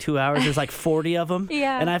it for like 2 hours, there's like 40 of them.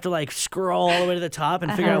 And I have to like scroll all the way to the top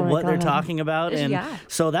and figure out what they're talking about. And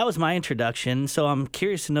so that was my introduction. So I'm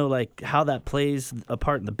curious to know like how that plays a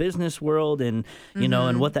part in the business world and,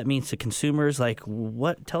 and what that means to consumers. Like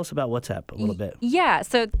tell us about WhatsApp a little bit. Yeah.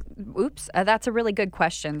 So, that's a really good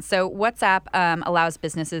question. So WhatsApp allows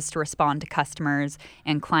businesses to respond to customers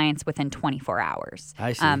and clients within 24 hours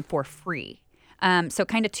for free. So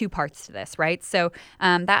kind of two parts to this, right? So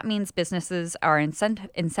that means businesses are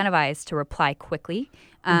incentivized to reply quickly.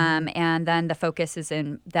 And then the focus is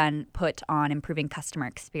then put on improving customer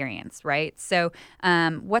experience, right? So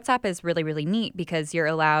WhatsApp is really, really neat because you're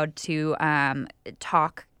allowed to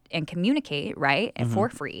talk and communicate, right, for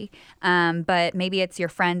free. But maybe it's your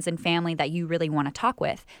friends and family that you really want to talk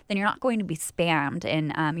with. Then you're not going to be spammed,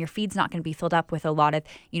 and your feed's not going to be filled up with a lot of,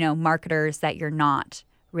 marketers that you're not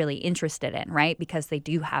really interested in, right? Because they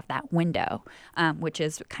do have that window, which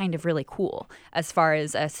is kind of really cool. As far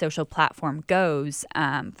as a social platform goes,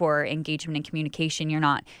 for engagement and communication, you're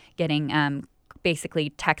not getting basically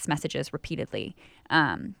text messages repeatedly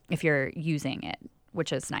if you're using it,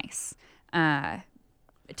 which is nice.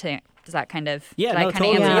 Does that kind of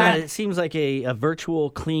totally. answer that? It seems like a virtual,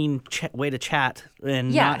 clean way to chat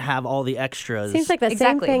and not have all the extras. Seems like the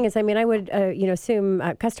same thing as, I would, assume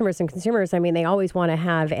customers and consumers, they always want to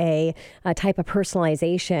have a type of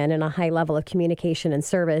personalization and a high level of communication and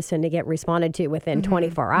service and to get responded to within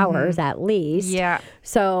 24 hours at least. Yeah.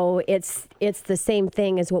 So it's the same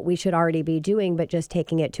thing as what we should already be doing, but just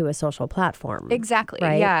taking it to a social platform. Exactly.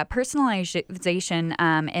 Right? Yeah.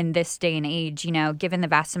 Personalization in this day and age, given the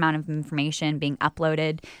vast amount of information being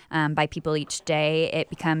uploaded by people each day, it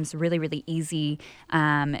becomes really, really easy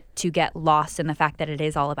to get lost in the fact that it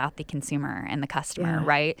is all about the consumer and the customer,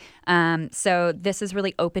 right? So this has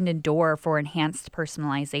really opened a door for enhanced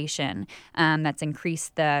personalization that's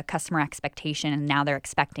increased the customer expectation, and now they're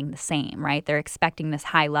expecting the same, right? They're expecting this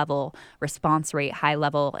high-level response rate,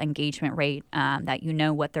 high-level engagement rate, that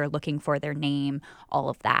what they're looking for, their name, all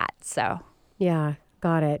of that. So, yeah.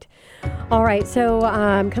 Got it. All right. So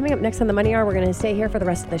coming up next on the Money Hour, we're going to stay here for the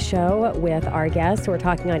rest of the show with our guests. We're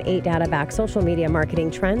talking on 8 data-backed social media marketing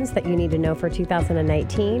trends that you need to know for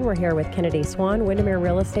 2019. We're here with Kennedy Swan, Windermere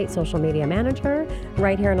Real Estate Social Media Manager,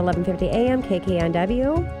 right here on 1150 AM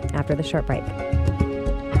KKNW after the short break.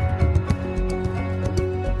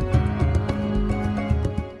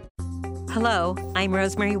 Hello, I'm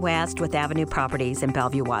Rosemary West with Avenue Properties in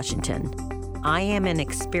Bellevue, Washington. I am an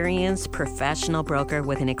experienced professional broker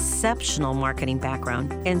with an exceptional marketing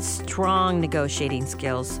background and strong negotiating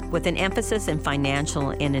skills with an emphasis in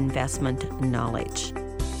financial and investment knowledge.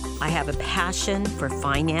 I have a passion for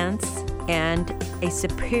finance and a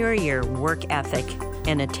superior work ethic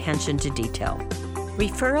and attention to detail.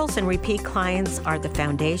 Referrals and repeat clients are the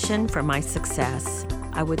foundation for my success.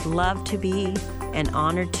 I would love to be and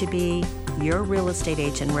honored to be your real estate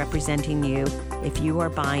agent representing you if you are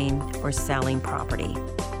buying or selling property.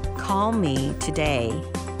 Call me today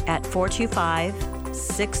at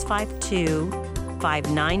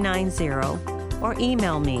 425-652-5990 or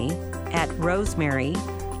email me at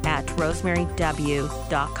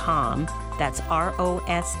rosemary@rosemary.com. That's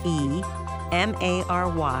ROSEMARY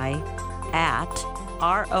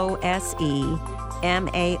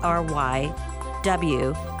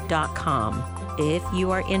 @ROSEMARYW.com. If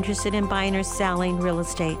you are interested in buying or selling real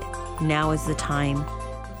estate, now is the time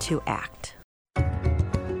to act.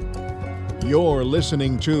 You're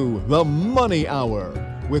listening to The Money Hour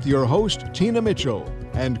with your host, Tina Mitchell,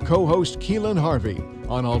 and co-host Keelan Harvey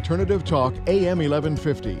on Alternative Talk AM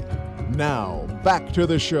 1150. Now, back to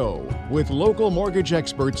the show with local mortgage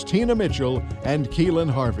experts Tina Mitchell and Keelan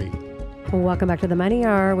Harvey. Welcome back to the Money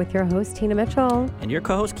Hour with your host, Tina Mitchell. And your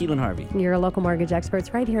co-host, Keelan Harvey. Your local mortgage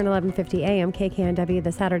experts right here in 1150 AM KKNW,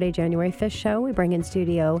 the Saturday, January 5th show. We bring in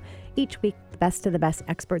studio each week the best of the best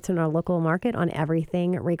experts in our local market on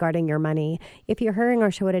everything regarding your money. If you're hearing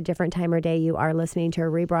our show at a different time or day, you are listening to a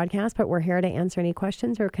rebroadcast, but we're here to answer any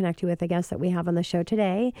questions or connect you with the guests that we have on the show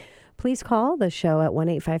today. Please call the show at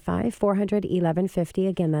 1-855-400-1150.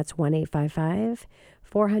 Again, that's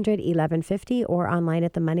 1-855-400-1150 or online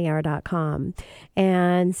at themoneyhour.com.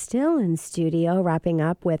 And still in studio, wrapping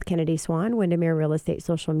up with Kennedy Swan, Windermere Real Estate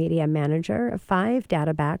Social Media Manager, 5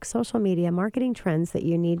 data-backed social media marketing trends that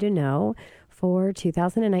you need to know for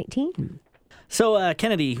 2019. So,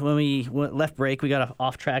 Kennedy, when we left break, we got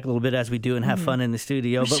off track a little bit as we do and have fun in the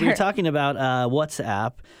studio. But we were talking about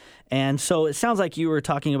WhatsApp. And so it sounds like you were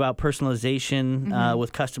talking about personalization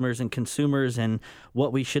with customers and consumers and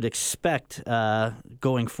what we should expect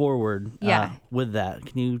going forward with that.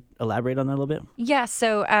 Can you elaborate on that a little bit? Yeah.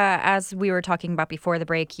 So as we were talking about before the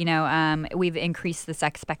break, we've increased this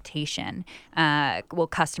expectation.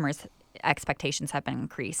 Customers' expectations have been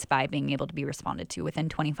increased by being able to be responded to within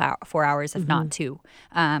 24 hours, if not 2.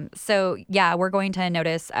 We're going to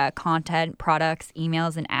notice content, products,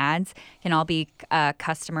 emails, and ads can all be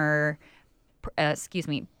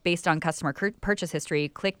based on customer purchase history,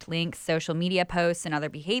 clicked links, social media posts, and other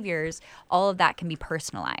behaviors. All of that can be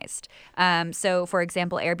personalized. So, for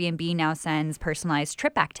example, Airbnb now sends personalized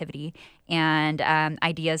trip activity and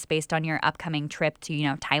ideas based on your upcoming trip to,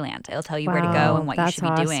 Thailand. It'll tell you where to go and what you should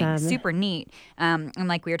be doing. Super neat. And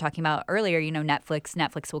like we were talking about earlier,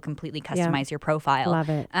 Netflix will completely customize your profile. Love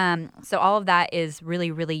it. So all of that is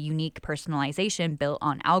really, really unique personalization built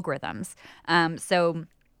on algorithms.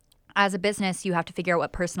 As a business, you have to figure out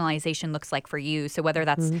what personalization looks like for you. So whether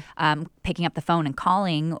that's picking up the phone and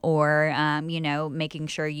calling or, making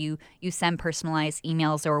sure you send personalized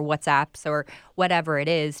emails or WhatsApps or whatever it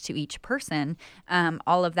is to each person,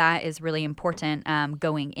 all of that is really important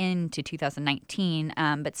going into 2019,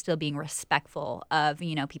 but still being respectful of,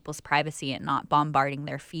 people's privacy and not bombarding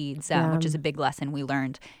their feeds, which is a big lesson we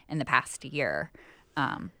learned in the past year.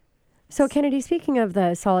 So, Kennedy, speaking of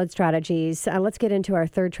the solid strategies, let's get into our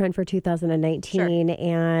third trend for 2019,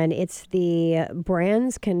 and it's the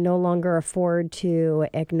brands can no longer afford to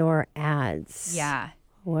ignore ads. Yeah.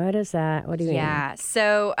 What is that? What do you mean? Yeah.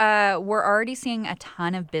 So we're already seeing a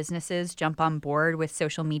ton of businesses jump on board with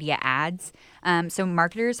social media ads. So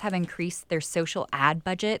marketers have increased their social ad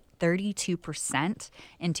budget 32%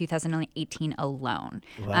 in 2018 alone.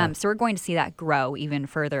 Wow. So we're going to see that grow even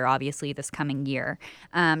further, obviously, this coming year.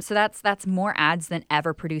 So that's more ads than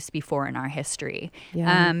ever produced before in our history.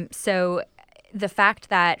 Yeah. So the fact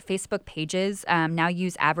that Facebook pages now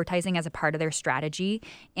use advertising as a part of their strategy,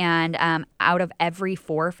 and out of every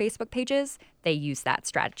 4 Facebook pages, they use that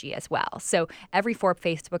strategy as well. So every 4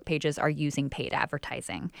 Facebook pages are using paid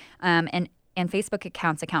advertising. And Facebook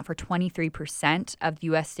accounts account for 23% of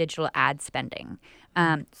U.S. digital ad spending.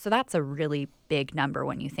 So that's a really big number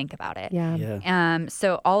when you think about it. Yeah.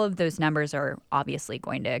 So all of those numbers are obviously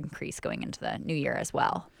going to increase going into the new year as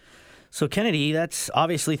well. So, Kennedy, that's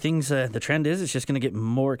obviously things, the trend is it's just going to get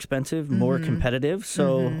more expensive, more competitive.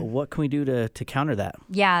 So what can we do to counter that?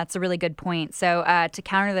 Yeah, that's a really good point. So to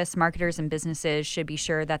counter this, marketers and businesses should be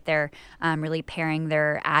sure that they're really pairing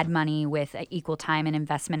their ad money with equal time and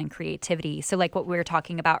investment and creativity. So like what we were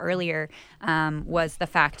talking about earlier was the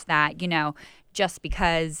fact that, just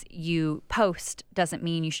because you post doesn't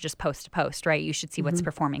mean you should just post a post, right? You should see what's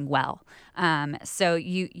performing well. So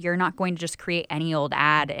you're not going to just create any old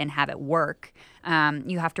ad and have it work.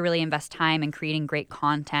 You have to really invest time in creating great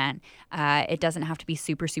content. It doesn't have to be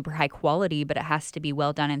super, super high quality, but it has to be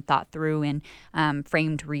well done and thought through and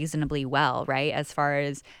framed reasonably well, right? As far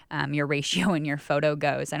as your ratio in your photo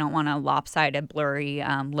goes. I don't want a lopsided, blurry,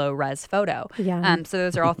 low-res photo. Yeah. So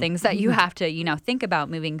those are all things that you have to, think about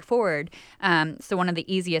moving forward. So one of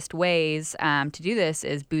the easiest ways to do this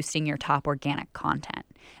is boosting your top organic content.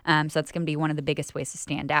 So that's going to be one of the biggest ways to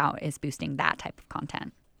stand out, is boosting that type of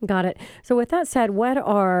content. Got it. So with that said, what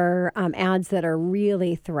are ads that are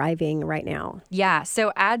really thriving right now? Yeah,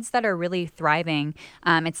 so ads that are really thriving,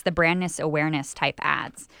 it's the brandness awareness type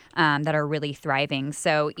ads that are really thriving.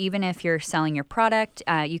 So even if you're selling your product,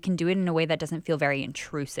 you can do it in a way that doesn't feel very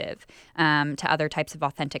intrusive to other types of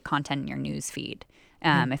authentic content in your news feed,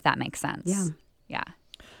 if that makes sense. Yeah.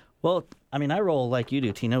 Well, I mean, I roll like you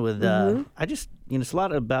do, Tina, with, I just, it's a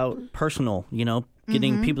lot about personal,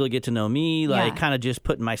 getting people to get to know me, like kind of just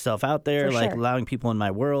putting myself out there, For like sure. allowing people in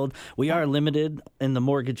my world. We are limited in the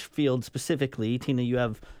mortgage field specifically. Tina, you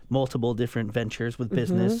have multiple different ventures with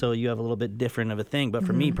business, so you have a little bit different of a thing. But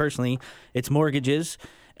for me personally, it's mortgages.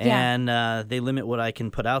 And they limit what I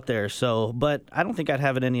can put out there. So, but I don't think I'd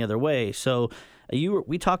have it any other way. So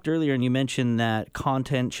we talked earlier, and you mentioned that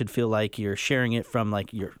content should feel like you're sharing it from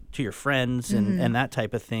like to your friends and that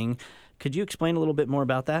type of thing. Could you explain a little bit more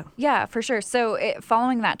about that? Yeah, for sure. So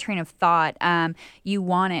following that train of thought, you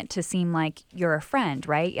want it to seem like you're a friend,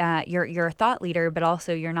 right? You're a thought leader, but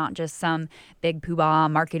also you're not just some big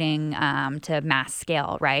poobah marketing to mass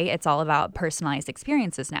scale, right? It's all about personalized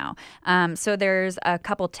experiences now. So there's a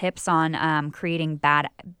couple tips on creating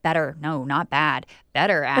better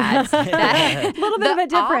ads. A little bit of a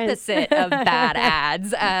difference. Opposite of bad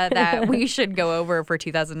ads that we should go over for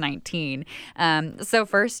 2019. So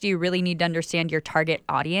first, you really need to understand your target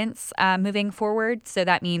audience moving forward. So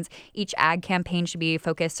that means each ad campaign should be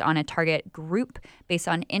focused on a target group based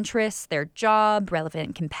on interests, their job,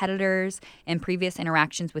 relevant competitors, and previous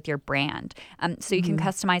interactions with your brand. So you can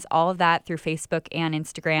customize all of that through Facebook and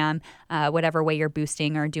Instagram, whatever way you're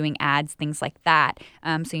boosting or doing ads, things like that.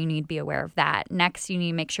 So you need to be aware of that. Next, you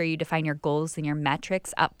need to make sure you define your goals and your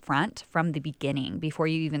metrics up front from the beginning before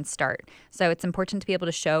you even start. So it's important to be able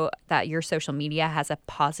to show that your social media has a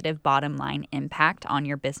positive bottom line impact on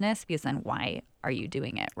your business, because then why are you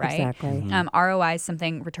doing it, right? Exactly. ROI is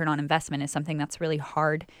something, return on investment is something that's really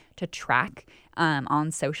hard to track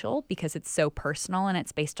on social, because it's so personal and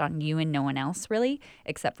it's based on you and no one else really,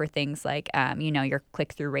 except for things like, your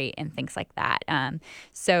click-through rate and things like that.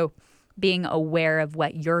 So being aware of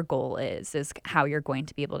what your goal is how you're going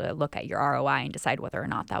to be able to look at your ROI and decide whether or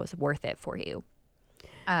not that was worth it for you.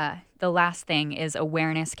 The last thing is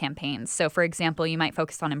awareness campaigns. So, for example, you might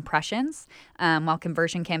focus on impressions, while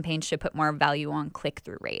conversion campaigns should put more value on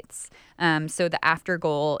click-through rates. So the after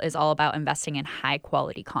goal is all about investing in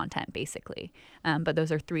high-quality content, basically. But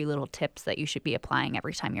those are 3 little tips that you should be applying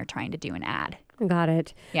every time you're trying to do an ad. Got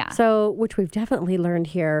it. Yeah. So, which we've definitely learned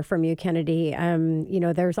here from you, Kennedy.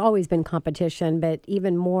 There's always been competition, but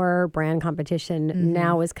even more brand competition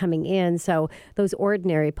now is coming in. So those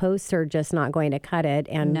ordinary posts are just not going to cut it.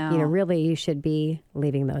 And, really you should be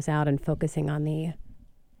leaving those out and focusing on the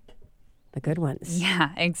good ones.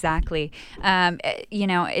 Yeah, exactly. At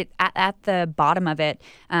the bottom of it,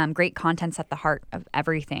 great content's at the heart of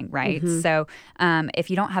everything, right? So if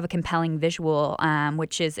you don't have a compelling visual,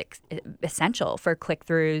 which is essential for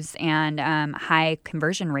click-throughs and high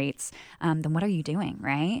conversion rates, then what are you doing,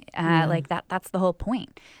 right? That's the whole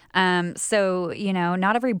point. So,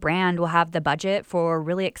 not every brand will have the budget for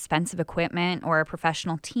really expensive equipment or a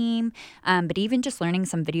professional team, but even just learning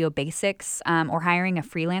some video basics or hiring a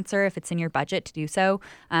freelancer if it's in your budget to do so,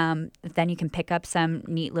 then you can pick up some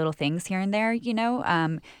neat little things here and there,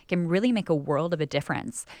 can really make a world of a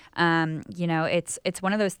difference. It's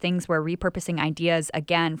one of those things where repurposing ideas,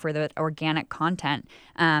 again, for the organic content,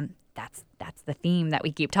 that's the theme that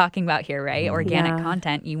we keep talking about here, right? Organic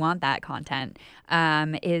content, you want that content,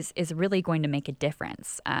 is really going to make a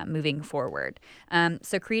difference moving forward.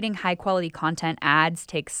 So creating high quality content ads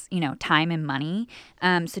takes, time and money.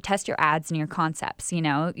 So test your ads and your concepts.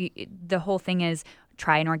 The whole thing is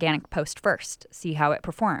try an organic post first, see how it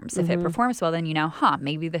performs. If it performs well, then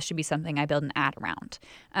maybe this should be something I build an ad around.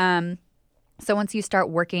 So once you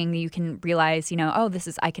start working, you can realize,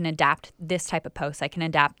 I can adapt this type of post. I can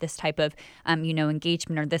adapt this type of,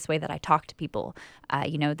 engagement, or this way that I talk to people.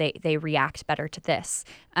 They react better to this.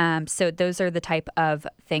 So those are the type of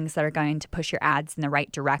things that are going to push your ads in the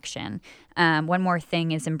right direction. One more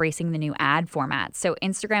thing is embracing the new ad format. So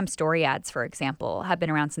Instagram story ads, for example, have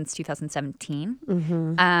been around since 2017.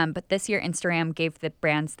 But this year, Instagram gave the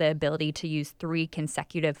brands the ability to use 3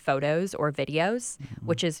 consecutive photos or videos,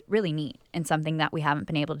 which is really neat and something that we haven't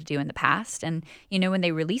been able to do in the past. And, when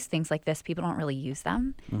they release things like this, people don't really use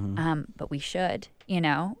them, but we should.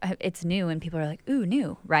 It's new and people are like, ooh,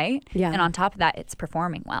 new, right? Yeah. And on top of that, it's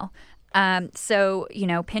performing well. So,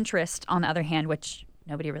 Pinterest, on the other hand, which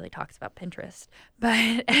nobody really talks about Pinterest,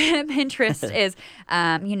 but Pinterest is,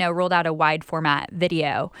 rolled out a wide format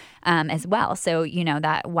video as well. So,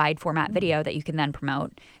 that wide format video that you can then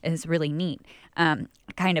promote is really neat.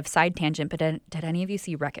 Kind of side tangent, but did any of you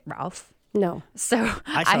see Wreck-It Ralph? No. So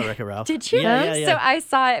I saw Wreck-It Ralph. Did you? Yeah. So I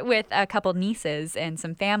saw it with a couple nieces and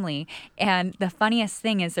some family. And the funniest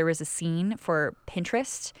thing is there was a scene for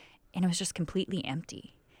Pinterest and it was just completely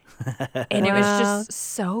empty. And it was just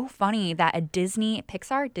so funny that a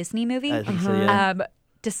Pixar Disney movie I think so, yeah.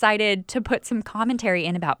 Decided to put some commentary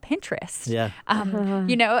in about Pinterest. Yeah.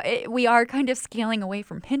 We are kind of scaling away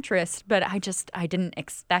from Pinterest, but I didn't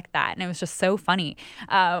expect that. And it was just so funny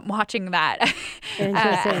watching that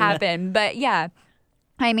happen. But yeah.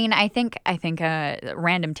 I mean, I think a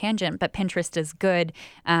random tangent, but Pinterest is good.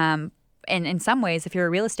 And in some ways, if you're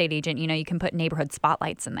a real estate agent, you can put neighborhood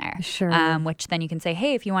spotlights in there. Sure. Which then you can say,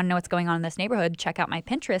 hey, if you want to know what's going on in this neighborhood, check out my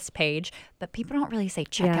Pinterest page. But people don't really say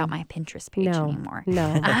check out my Pinterest page anymore.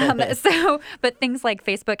 No. But things like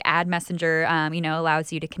Facebook Ad Messenger,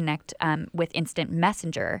 allows you to connect with Instant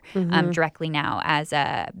Messenger directly now as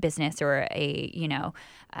a business or a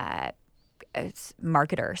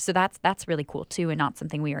marketer. So that's really cool too, and not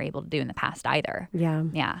something we were able to do in the past either.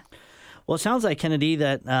 Yeah. Well, it sounds like, Kennedy,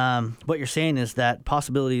 that what you're saying is that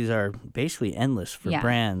possibilities are basically endless for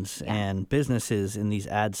brands and businesses in these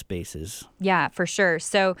ad spaces. Yeah, for sure.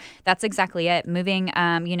 So that's exactly it. Moving,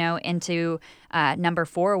 into number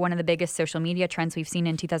 4, one of the biggest social media trends we've seen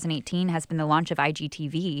in 2018 has been the launch of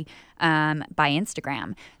IGTV by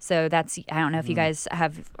Instagram. So that's, I don't know if you guys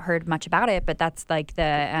have heard much about it, but that's like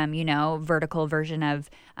the, vertical version of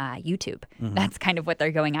YouTube. That's kind of what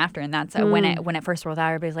they're going after. And that's when it first rolled out,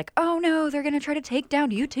 everybody's like, oh no, they're going to try to take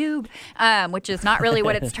down YouTube, which is not really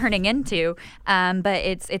what it's turning into. But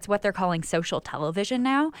it's what they're calling social television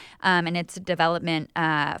now. And it's development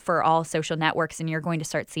for all social networks. And you're going to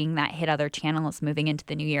start seeing that hit other channels moving into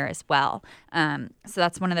the new year as well. So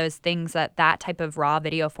that's one of those things that type of raw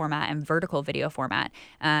video format and vertical video format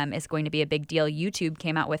is going to be a big deal. YouTube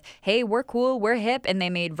came out with, hey, we're cool, we're hip, and they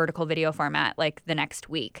made vertical video format like the next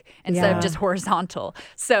week instead of just horizontal.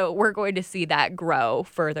 So we're going to see that grow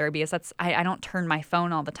further because I don't turn my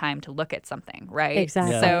phone all the time to look at something, right?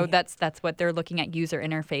 Exactly. So that's what they're looking at, user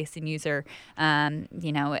interface and user,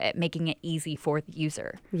 making it easy for the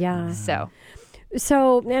user. Yeah.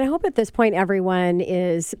 So, and I hope at this point everyone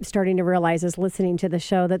is starting to realize, is listening to the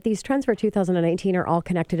show, that these trends for 2019 are all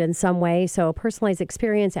connected in some way. So personalized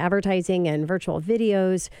experience, advertising, and virtual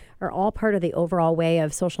videos are all part of the overall way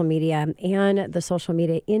of social media and the social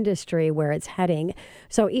media industry where it's heading.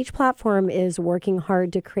 So each platform is working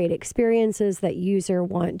hard to create experiences that users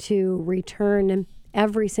want to return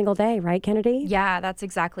every single day, right, Kennedy? Yeah, that's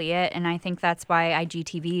exactly it. And I think that's why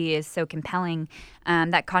IGTV is so compelling.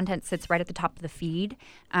 That content sits right at the top of the feed,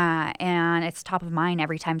 and it's top of mind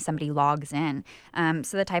every time somebody logs in.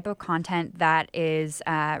 So the type of content that is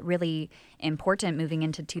really important moving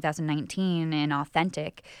into 2019 and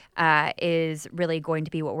authentic is really going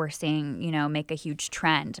to be what we're seeing, make a huge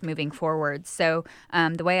trend moving forward. So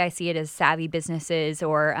the way I see it is savvy businesses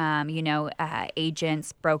or,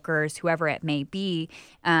 agents, brokers, whoever it may be,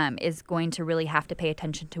 is going to really have to pay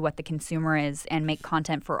attention to what the consumer is and make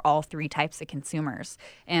content for all 3 types of consumers.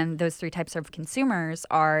 And those 3 types of consumers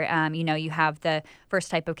are, you have the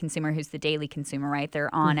first type of consumer who's the daily consumer, right?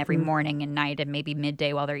 They're on every morning and night and maybe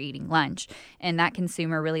midday while they're eating lunch. And that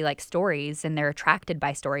consumer really likes stories and they're attracted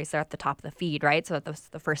by stories. They're at the top of the feed, right? So that's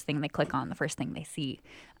the first thing they click on, the first thing they see.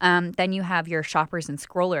 Then you have your shoppers and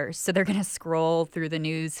scrollers. So they're going to scroll through the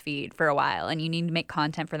news feed for a while, and you need to make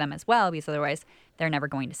content for them as well, because otherwise they're never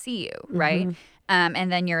going to see you, right?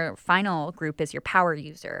 And then your final group is your power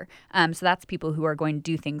user. So that's people who are going to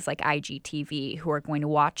do things like IGTV, who are going to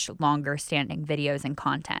watch longer standing videos and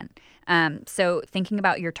content. So thinking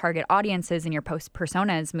about your target audiences and your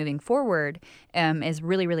personas moving forward is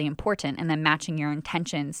really, really important. And then matching your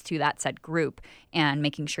intentions to that said group and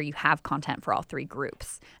making sure you have content for all 3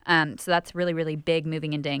 groups. So that's really, really big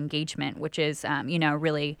moving into engagement, which is,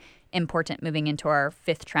 really important moving into our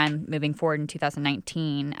 5th trend moving forward in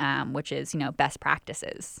 2019, which is, best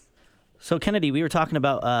practices. So, Kennedy, we were talking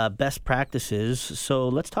about best practices. So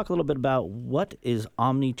let's talk a little bit about what is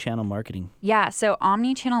omni-channel marketing. Yeah, so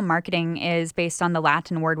omni-channel marketing is based on the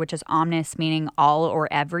Latin word, which is omnis, meaning all or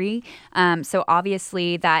every. So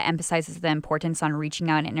obviously that emphasizes the importance on reaching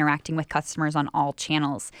out and interacting with customers on all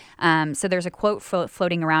channels. So there's a quote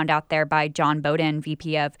floating around out there by John Bowden,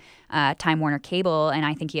 VP of Time Warner Cable, and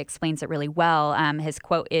I think he explains it really well. His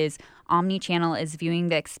quote is, "Omnichannel is viewing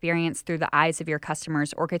the experience through the eyes of your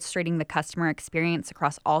customers, orchestrating the customer experience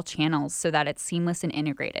across all channels so that it's seamless and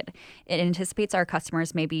integrated. It anticipates our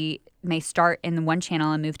customers may start in one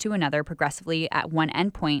channel and move to another progressively at one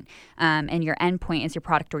endpoint, and your endpoint is your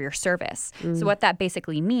product or your service." So what that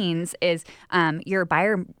basically means is your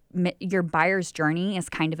buyer's journey is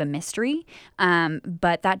kind of a mystery,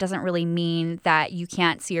 but that doesn't really mean that you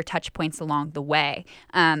can't see your touch points along the way.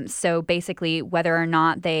 So basically, whether or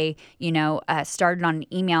not they, started on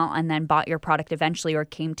an email and then bought your product eventually or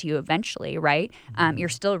came to you eventually, right? You're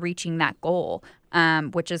still reaching that goal,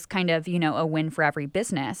 which is kind of, a win for every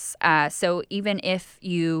business. So even if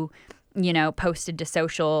you posted to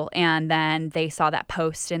social and then they saw that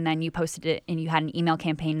post and then you posted it and you had an email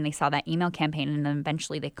campaign and they saw that email campaign and then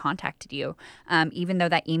eventually they contacted you. Even though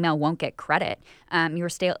that email won't get credit, you were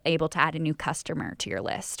still able to add a new customer to your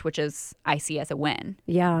list, which is I see as a win.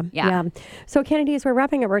 Yeah. So Kennedy, as we're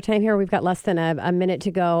wrapping up our time here, we've got less than a minute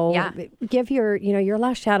to go. Yeah. Give your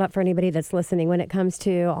last shout out for anybody that's listening when it comes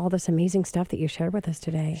to all this amazing stuff that you shared with us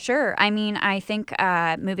today. Sure. I mean, I think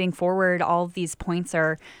moving forward, all of these points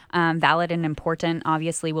are valid and important.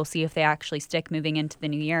 Obviously, we'll see if they actually stick moving into the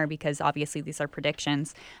new year because obviously these are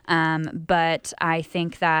predictions. But I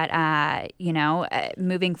think that,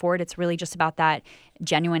 moving forward, it's really just about that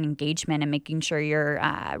genuine engagement and making sure you're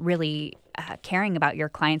really caring about your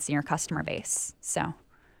clients and your customer base. So.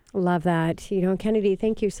 Love that. Kennedy,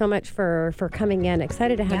 thank you so much for coming in.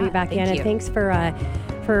 Excited to have you back in. And thanks for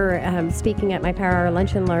speaking at my Power Hour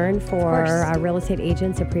Lunch and Learn for real estate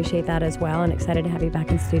agents. Appreciate that as well. And excited to have you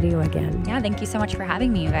back in studio again. Yeah, thank you so much for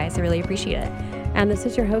having me, you guys. I really appreciate it. And this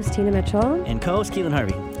is your host, Tina Mitchell. And co-host Keelan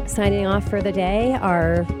Harvey. Signing off for the day.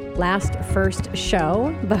 Our first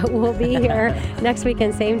show, but we'll be here next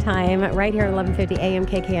weekend, same time, right here at 1150 AM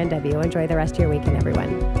KKNW. Enjoy the rest of your weekend,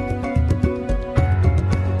 everyone.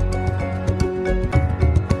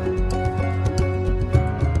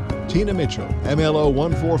 Tina Mitchell, MLO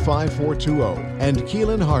 145420, and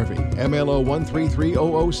Keelan Harvey, MLO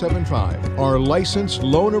 1330075, are licensed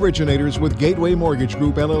loan originators with Gateway Mortgage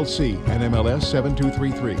Group, LLC, and MLS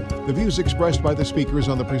 7233. The views expressed by the speakers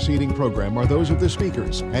on the preceding program are those of the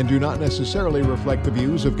speakers and do not necessarily reflect the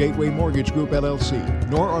views of Gateway Mortgage Group, LLC,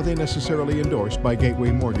 nor are they necessarily endorsed by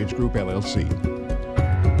Gateway Mortgage Group, LLC.